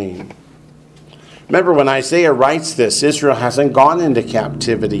your name. Remember, when Isaiah writes this, Israel hasn't gone into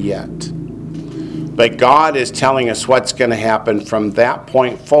captivity yet. But God is telling us what's going to happen from that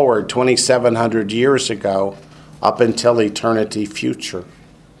point forward, 2,700 years ago, up until eternity future.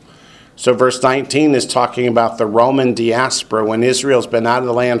 So verse 19 is talking about the Roman diaspora when Israel's been out of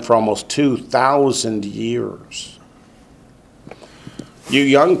the land for almost 2,000 years. You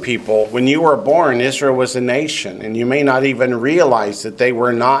young people, when you were born, Israel was a nation, and you may not even realize that they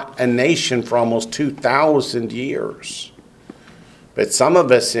were not a nation for almost 2,000 years. But some of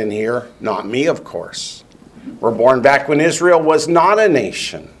us in here, not me of course, were born back when Israel was not a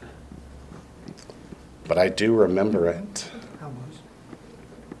nation. But I do remember it. How much?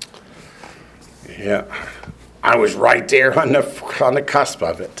 Yeah, I was right there on the cusp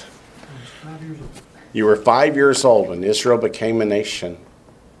of it. I was 5 years old. You were 5 years old when Israel became a nation.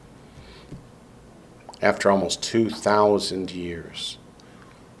 After almost 2,000 years.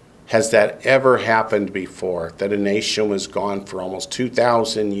 Has that ever happened before, that a nation was gone for almost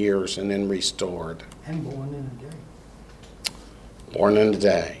 2,000 years and then restored? And born in a day. Born in a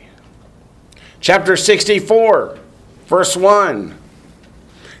day. Chapter 64, verse 1.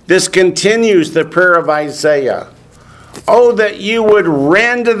 This continues the prayer of Isaiah. Oh, that you would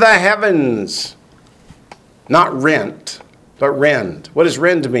rend the heavens. Not rent, but rend. What does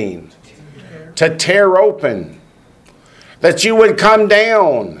rend mean? To tear open. That you would come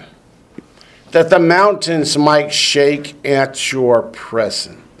down. That the mountains might shake at your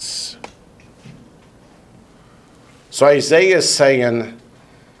presence. So Isaiah is saying,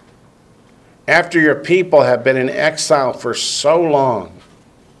 after your people have been in exile for so long,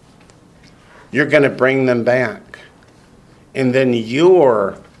 you're going to bring them back. And then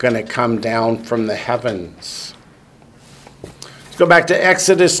you're going to come down from the heavens. Let's go back to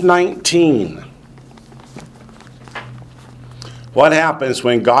Exodus 19. What happens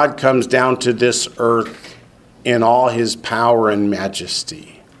when God comes down to this earth in all his power and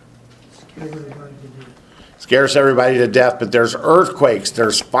majesty? Scares everybody to death. Scares everybody to death, but there's earthquakes,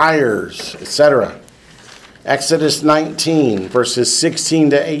 there's fires, etc. Exodus 19, verses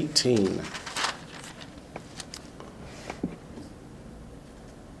 16 to 18.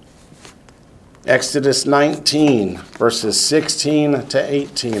 Exodus 19, verses 16 to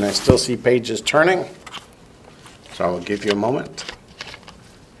 18. I still see pages turning, so I will give you a moment.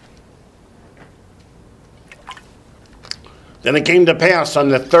 Then it came to pass on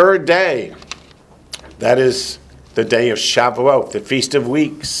the third day, that is the day of Shavuot, the Feast of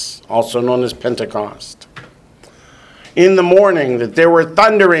Weeks, also known as Pentecost. In the morning that there were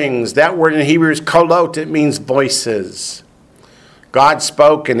thunderings. That word in Hebrew is kolot. It means voices. God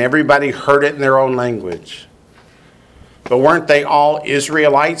spoke and everybody heard it in their own language. But weren't they all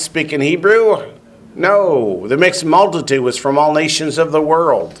Israelites speaking Hebrew? No. The mixed multitude was from all nations of the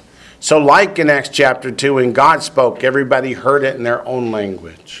world. So like in Acts chapter 2, when God spoke, everybody heard it in their own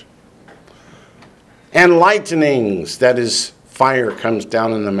language. And lightnings, that is, fire comes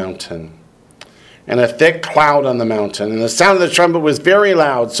down in the mountain. And a thick cloud on the mountain. And the sound of the trumpet was very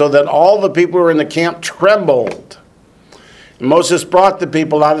loud, so that all the people who were in the camp trembled. And Moses brought the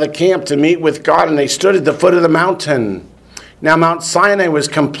people out of the camp to meet with God, and they stood at the foot of the mountain. Now Mount Sinai was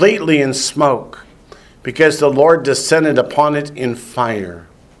completely in smoke, because the Lord descended upon it in fire.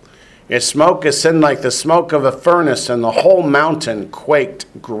 Its smoke ascended like the smoke of a furnace, and the whole mountain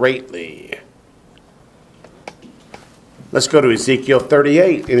quaked greatly. Let's go to Ezekiel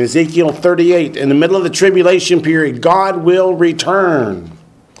 38. In Ezekiel 38, in the middle of the tribulation period, God will return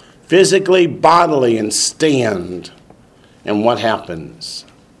physically, bodily, and stand. And what happens?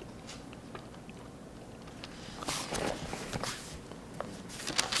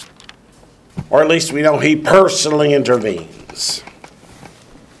 Or at least we know he personally intervenes.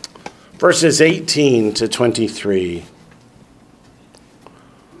 Verses 18 to 23.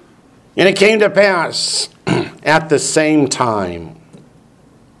 And it came to pass at the same time.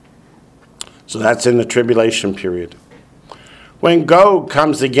 So that's in the tribulation period. When Gog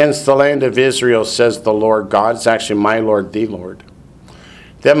comes against the land of Israel, says the Lord God, it's actually my Lord, the Lord,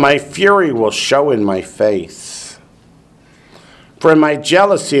 that my fury will show in my face. For in my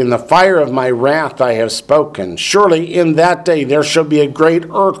jealousy and the fire of my wrath I have spoken. Surely in that day there shall be a great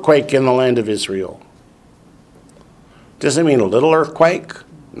earthquake in the land of Israel. Does it mean a little earthquake?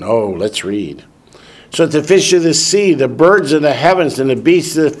 No, let's read. So that the fish of the sea, the birds of the heavens, and the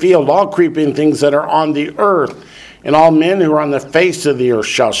beasts of the field, all creeping things that are on the earth, and all men who are on the face of the earth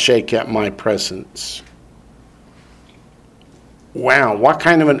shall shake at my presence. Wow, what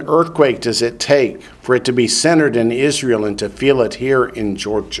kind of an earthquake does it take for it to be centered in Israel and to feel it here in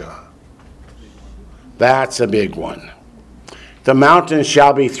Georgia? That's a big one. The mountains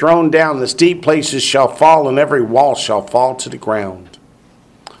shall be thrown down, the steep places shall fall, and every wall shall fall to the ground.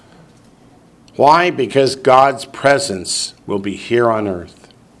 Why? Because God's presence will be here on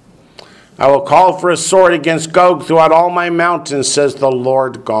earth. I will call for a sword against Gog throughout all my mountains, says the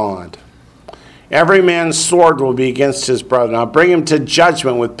Lord God. Every man's sword will be against his brother, and I'll bring him to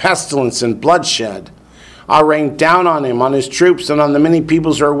judgment with pestilence and bloodshed. I'll rain down on him, on his troops, and on the many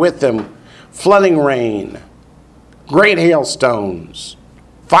peoples who are with him, flooding rain, great hailstones,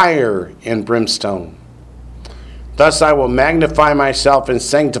 fire and brimstone. Thus I will magnify myself and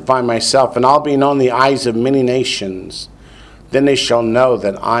sanctify myself, and I'll be known in the eyes of many nations. Then they shall know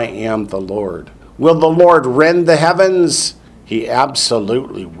that I am the Lord. Will the Lord rend the heavens? He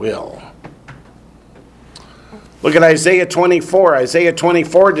absolutely will. Look at Isaiah 24. Isaiah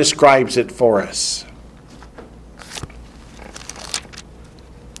 24 describes it for us.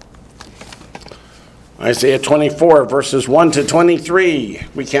 Isaiah 24, verses 1 to 23.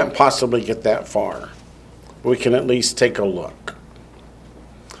 We can't possibly get that far. We can at least take a look.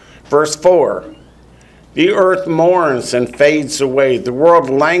 Verse 4. The earth mourns and fades away. The world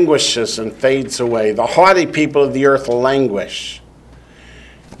languishes and fades away. The haughty people of the earth languish.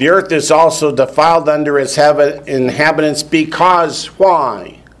 The earth is also defiled under its inhabitants because,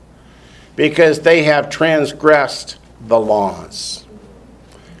 why? Because they have transgressed the laws,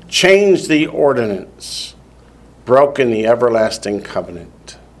 changed the ordinance, broken the everlasting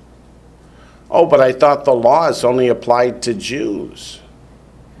covenant. Oh, but I thought the laws only applied to Jews.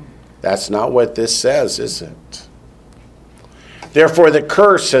 That's not what this says, is it? Therefore the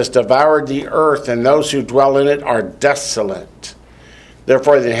curse has devoured the earth, and those who dwell in it are desolate.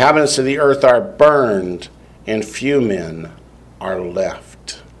 Therefore the inhabitants of the earth are burned, and few men are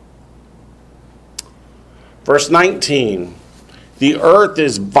left. Verse 19. The earth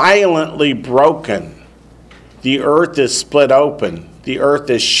is violently broken. The earth is split open. The earth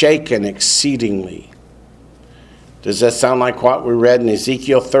is shaken exceedingly. Does that sound like what we read in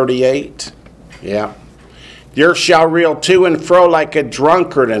Ezekiel 38? Yeah. The earth shall reel to and fro like a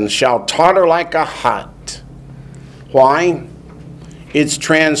drunkard and shall totter like a hut. Why? Its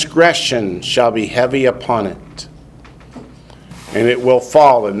transgression shall be heavy upon it, and it will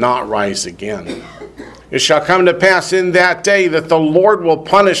fall and not rise again. It shall come to pass in that day that the Lord will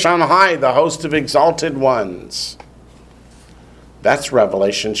punish on high the host of exalted ones. That's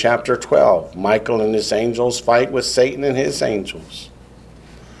Revelation chapter 12. Michael and his angels fight with Satan and his angels.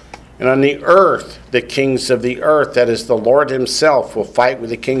 And on the earth, the kings of the earth, that is the Lord himself, will fight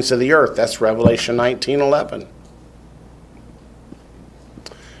with the kings of the earth. That's Revelation 19:11.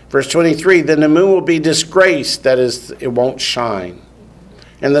 Verse 23, then the moon will be disgraced, that is, it won't shine.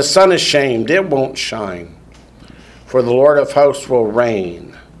 And the sun is shamed, it won't shine. For the Lord of hosts will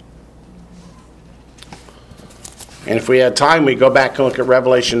reign. And if we had time, we'd go back and look at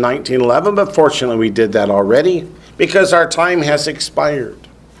Revelation 19:11, but fortunately we did that already because our time has expired.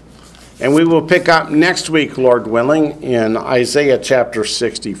 And we will pick up next week, Lord willing, in Isaiah chapter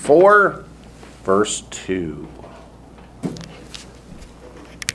 64, verse 2.